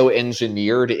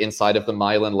bioengineered inside of the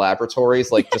Mylan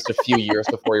laboratories, like just a few years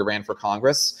before he ran for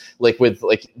Congress, with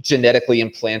genetically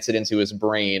implanted into his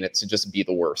brain to just be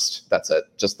the worst. That's it.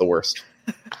 Just the worst.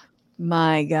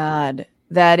 My God.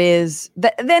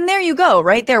 Then there you go,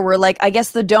 right there. We're like, I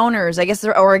guess the donors, I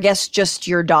guess just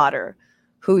your daughter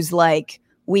who's like,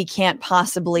 we can't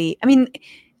possibly, I mean,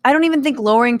 I don't even think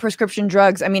lowering prescription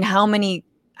drugs. I mean, how many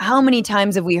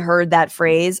times have we heard that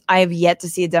phrase? I have yet to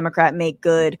see a Democrat make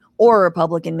good or a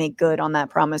Republican make good on that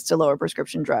promise to lower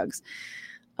prescription drugs.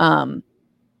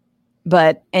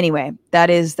 But anyway,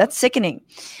 that's sickening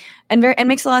and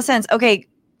makes a lot of sense. Okay.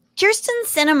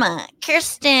 Senator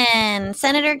Kyrsten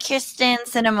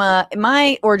Sinema.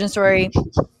 My origin story.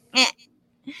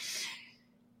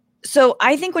 So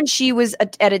I think when she was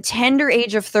at a tender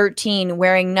age of 13,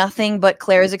 wearing nothing but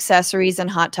Claire's accessories and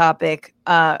Hot Topic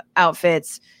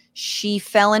outfits, she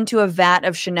fell into a vat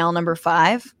of Chanel number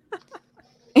 5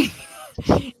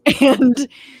 and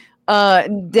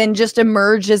then just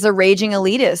emerged as a raging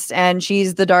elitist. And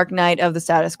she's the Dark Knight of the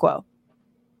status quo.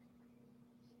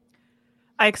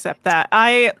 I accept that.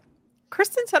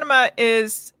 Kristen Sinema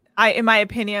is, in my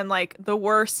opinion, like the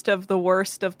worst of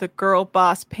the girl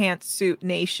boss pantsuit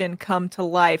nation come to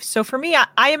life. So for me,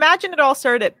 I imagine it all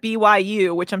started at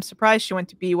BYU, which I'm surprised she went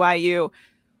to BYU,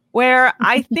 where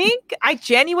I think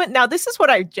now this is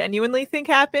what I genuinely think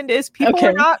happened is people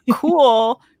are not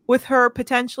cool with her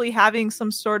potentially having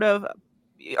some sort of,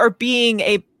 or being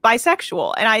a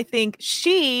bisexual. And I think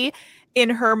she, in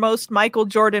her most Michael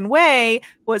Jordan way,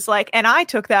 was like, and I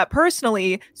took that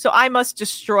personally, so I must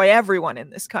destroy everyone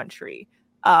in this country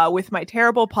with my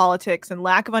terrible politics and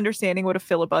lack of understanding what a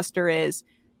filibuster is.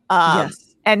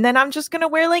 Yes. And then I'm just going to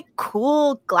wear like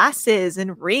cool glasses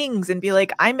and rings and be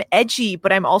like, I'm edgy,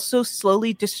 but I'm also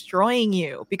slowly destroying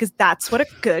you, because that's what a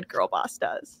good girl boss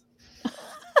does.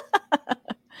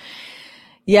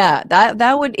 Yeah,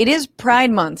 that would, it is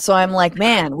Pride Month. So I'm like,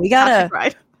 man, we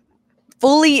gotta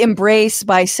fully embrace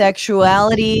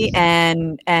bisexuality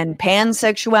and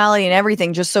pansexuality and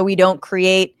everything, just so we don't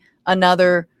create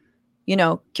another,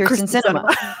 Kirsten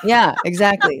Sinema. Yeah,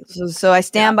 exactly. So I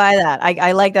stand by that.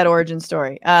 I like that origin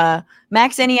story.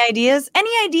 Max, any ideas?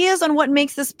 Any ideas on what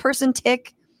makes this person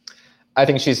tick? I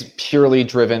think she's purely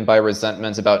driven by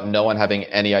resentment about no one having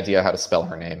any idea how to spell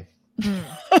her name.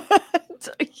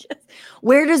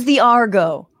 Where does the R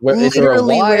go? Is there a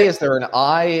Y? Is there an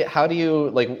I? How do you,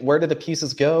 where do the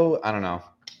pieces go? I don't know.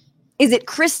 Is it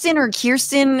Kristen or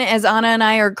Kirsten, as Anna and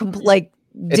I are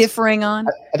differing on?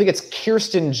 I think it's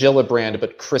Kirsten Gillibrand,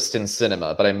 but Kristen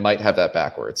Sinema, but I might have that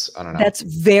backwards. I don't know. That's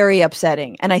very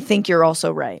upsetting. And I think you're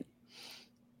also right.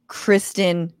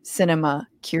 Kristen Sinema,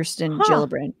 Kirsten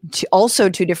Gillibrand. Also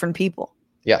two different people.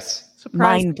 Yes.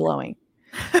 Mind-blowing.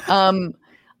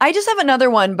 I just have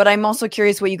another one, but I'm also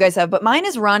curious what you guys have. But mine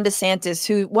is Ron DeSantis,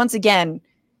 who, once again,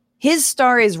 his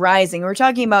star is rising. We're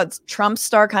talking about Trump's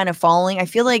star kind of falling. I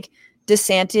feel like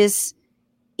DeSantis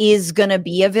is going to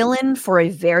be a villain for a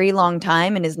very long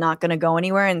time and is not going to go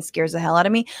anywhere and scares the hell out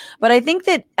of me. But I think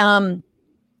that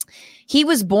he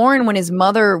was born when his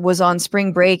mother was on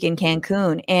spring break in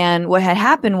Cancun. And what had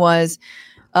happened was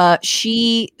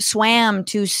she swam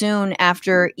too soon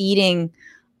after eating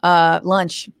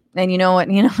lunch. And you know what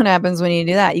happens when you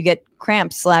do that? You get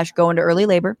cramps / go into early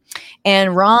labor.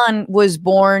 And Ron was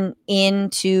born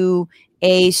into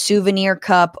a souvenir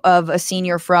cup of a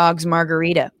Senior Frogs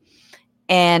margarita.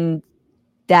 And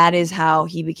that is how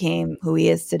he became who he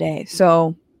is today.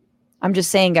 So I'm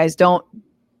just saying, guys, don't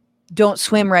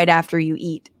swim right after you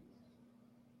eat,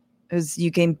 because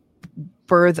you can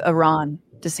birth a Ron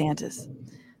DeSantis.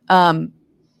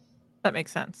 That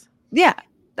makes sense. Yeah.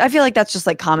 I feel like that's just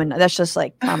common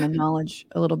knowledge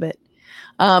a little bit.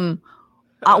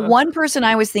 One person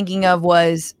I was thinking of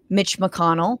was Mitch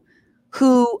McConnell,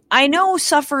 who I know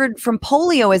suffered from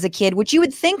polio as a kid, which you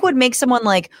would think would make someone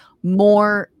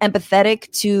more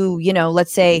empathetic to,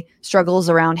 let's say struggles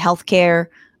around healthcare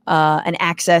and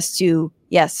access to,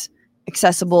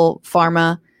 accessible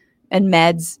pharma and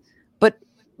meds. But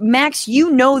Max,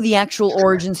 the actual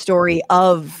origin story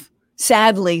of,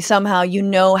 sadly, somehow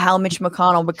how Mitch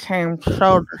McConnell became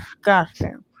so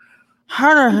disgusting.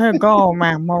 How does it go,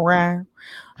 man, Moran?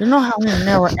 You know how he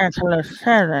never actually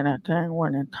said anything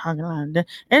when he's talking like this?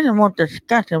 It's the most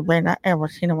disgusting thing I ever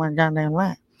seen in my goddamn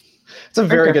life. It's a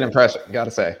very good impression,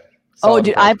 gotta say. Solid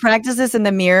dude, I practice this in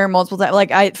the mirror multiple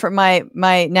times. For my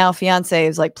now fiance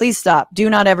is like, please stop. Do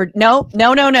not ever. No.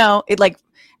 It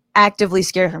actively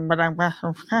scares him, but I'm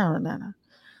so scared of that.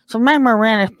 So Matt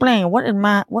Moran, explain what is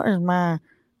my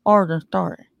origin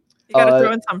story? You gotta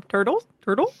throw in some turtle.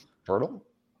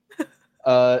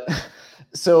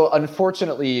 So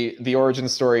unfortunately, the origin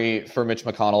story for Mitch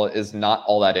McConnell is not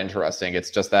all that interesting. It's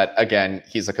just that, again,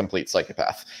 he's a complete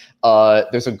psychopath.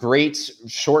 There's a great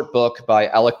short book by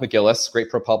Alec McGillis,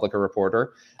 great ProPublica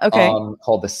reporter,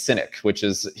 called The Cynic, which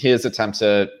is his attempt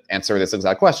to answer this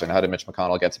exact question. How did Mitch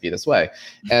McConnell get to be this way?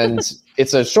 And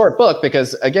it's a short book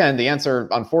because, again, the answer,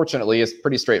 unfortunately, is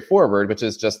pretty straightforward, which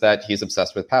is just that he's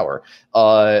obsessed with power.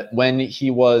 When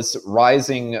he was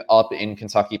rising up in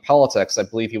Kentucky politics, I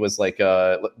believe he was like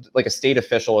a state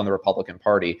official in the Republican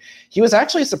Party. He was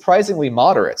actually surprisingly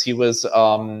moderate. He was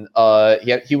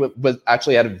he was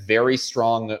actually had very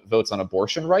strong votes on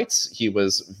abortion rights. He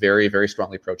was very, very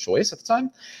strongly pro-choice at the time.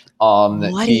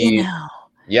 What do you know?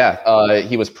 Yeah,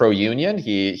 he was pro-union.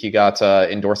 He got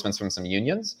endorsements from some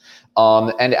unions.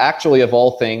 And actually, of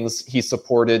all things, he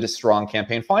supported strong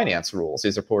campaign finance rules.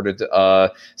 He supported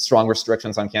strong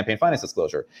restrictions on campaign finance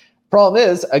disclosure. Problem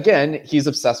is, again, he's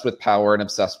obsessed with power and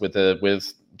obsessed with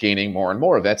gaining more and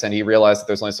more of it. And he realized that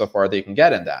there's only so far they can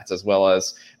get in that, as well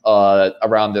as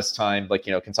around this time, like,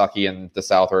 Kentucky and the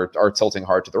South are tilting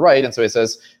hard to the right. And so he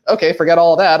says, okay, forget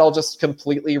all of that. I'll just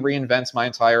completely reinvent my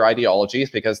entire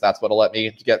ideologies because that's what'll let me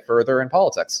get further in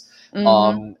politics.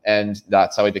 And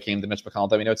that's how he became the Mitch McConnell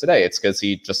that we know today. It's because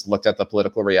he just looked at the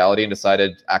political reality and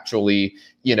decided actually,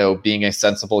 being a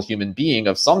sensible human being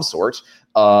of some sort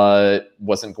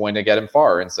wasn't going to get him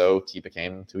far. And so he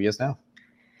became who he is now.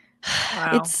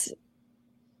 Wow.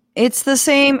 It's the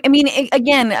same. I mean,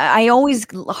 again, I always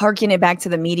hearken it back to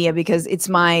the media because it's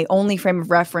my only frame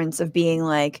of reference of being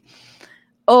like,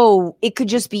 oh, it could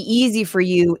just be easy for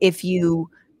you if you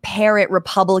parrot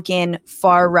Republican,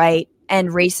 far right, and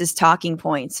racist talking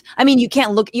points. I mean, you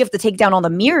have to take down all the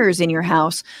mirrors in your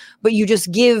house, but you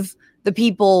just give the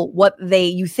people what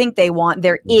you think they want,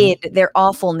 their id, their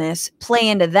awfulness, play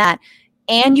into that,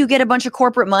 and you get a bunch of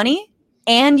corporate money.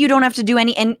 And you don't have to do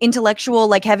any intellectual,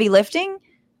 like, heavy lifting.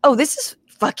 Oh, this is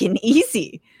fucking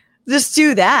easy. Just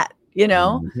do that,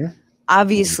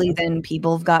 Obviously, then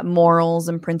people have got morals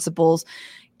and principles.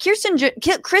 Kristen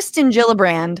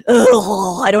Gillibrand,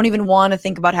 I don't even want to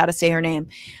think about how to say her name.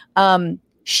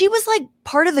 She was, like,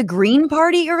 part of the Green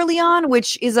Party early on,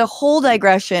 which is a whole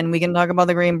digression. We can talk about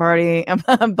the Green Party.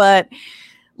 But,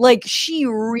 like, she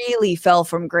really fell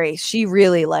from grace. She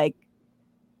really, like,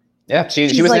 yeah,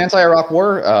 she was an anti-Iraq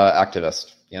war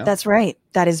activist. That's right.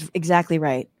 That is exactly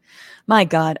right. My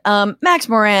God. Max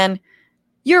Moran,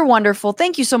 you're wonderful.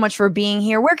 Thank you so much for being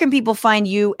here. Where can people find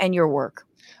you and your work?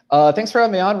 Thanks for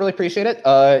having me on. Really appreciate it.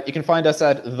 You can find us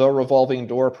at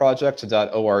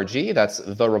therevolvingdoorproject.org. That's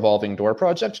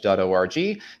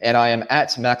therevolvingdoorproject.org. And I am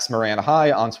at Max Moran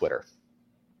High on Twitter.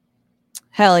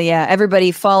 Hell yeah.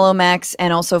 Everybody follow Max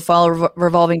and also follow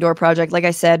Revolving Door Project. Like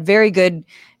I said, very good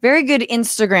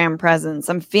Instagram presence.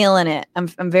 I'm feeling it. I'm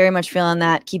very much feeling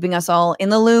that, keeping us all in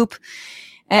the loop.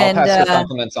 And I'll pass your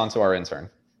compliments on to our intern.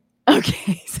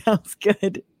 Okay, sounds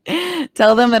good.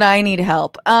 Tell them that I need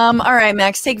help. All right,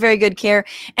 Max, take very good care.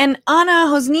 And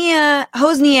Anna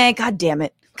Hossnieh, God damn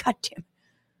it.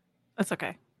 That's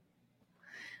okay.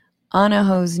 Anna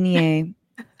Hossnieh.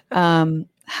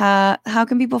 How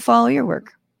can people follow your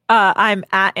work? I'm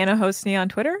at Anna Hossnieh on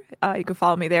Twitter. You can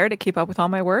follow me there to keep up with all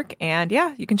my work. And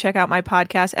yeah, you can check out my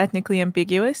podcast, Ethnically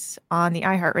Ambiguous, on the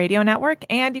iHeartRadio network.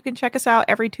 And you can check us out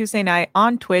every Tuesday night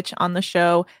on Twitch on the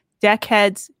show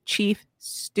Deckheads Chief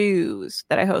Stews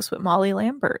that I host with Molly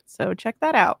Lambert. So check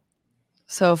that out.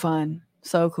 So fun.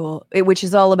 So cool. Which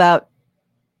is all about...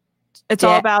 It's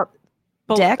all about...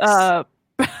 decks?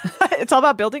 It's all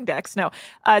about building decks. No,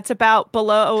 it's about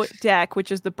Below Deck,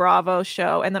 which is the Bravo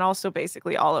show, and then also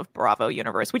basically all of Bravo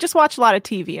universe. We just watch a lot of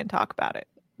TV and talk about it.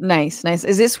 Nice.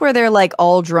 Is this where they're like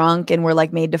all drunk and we're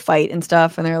like made to fight and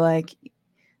stuff? And they're like,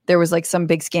 there was like some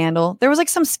big scandal. There was like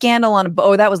some scandal on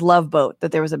that was Love Boat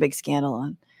that there was a big scandal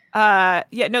on.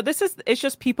 Yeah, no, it's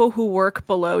just people who work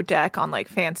below deck on like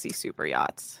fancy super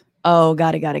yachts. Oh,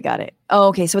 got it. Oh,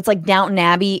 okay. So it's like Downton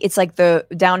Abbey. It's like the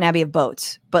Downton Abbey of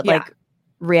boats, but like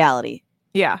reality.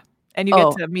 Yeah. And you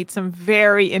get to meet some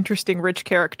very interesting rich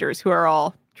characters who are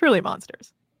all truly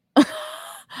monsters.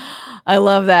 I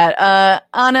love that.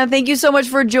 Anna, thank you so much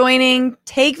for joining.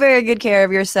 Take very good care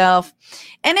of yourself.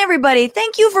 And everybody,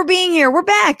 thank you for being here. We're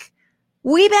back.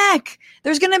 We back.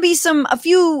 There's going to be a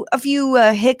few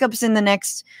hiccups in the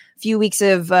next few weeks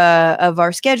of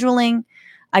our scheduling.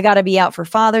 I got to be out for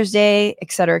Father's Day,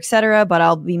 et cetera, but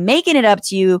I'll be making it up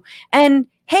to you. And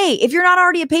hey, if you're not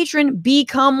already a patron,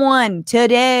 become one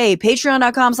today.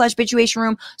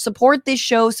 Patreon.com/bitchuationroom. Support this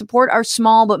show. Support our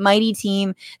small but mighty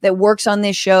team that works on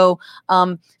this show.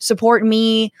 Support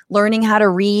me learning how to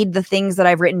read the things that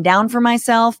I've written down for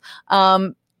myself.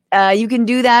 You can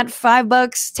do that. $5,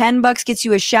 $10 gets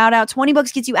you a shout out.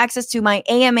 $20 gets you access to my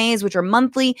AMAs, which are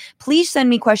monthly. Please send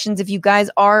me questions if you guys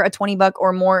are a $20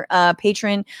 or more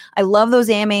patron. I love those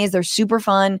AMAs. They're super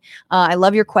fun. I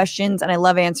love your questions and I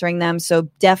love answering them. So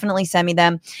definitely send me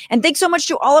them. And thanks so much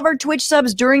to all of our Twitch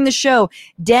subs during the show.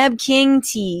 Deb King,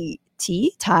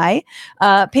 Ty,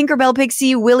 Pinkerbell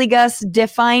Pixie, Willie Gus,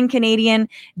 Define Canadian,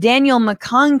 Daniel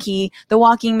McConkey, The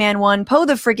Walking Man 1, Poe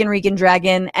the Frickin' Rican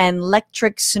Dragon, and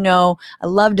Electric Snow. I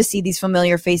love to see these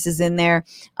familiar faces in there.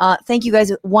 Thank you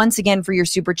guys once again for your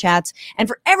super chats and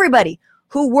for everybody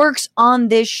who works on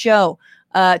this show.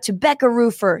 To Becca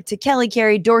Roofer, to Kelly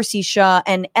Carey, Dorsey Shaw,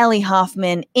 and Ellie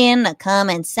Hoffman in the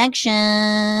comment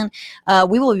section.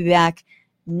 We will be back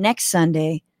next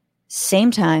Sunday,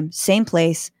 same time, same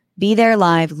place. Be there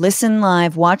live, listen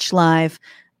live, watch live,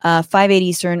 5/8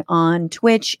 Eastern on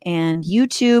Twitch and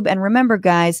YouTube. And remember,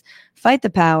 guys, fight the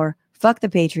power, fuck the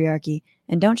patriarchy,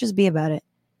 and don't just be about it.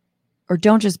 Or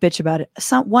don't just bitch about it.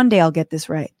 One day I'll get this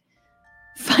right.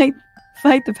 Fight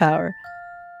the power,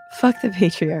 fuck the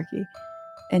patriarchy,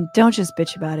 and don't just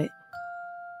bitch about it.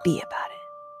 Be about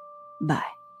it.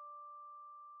 Bye.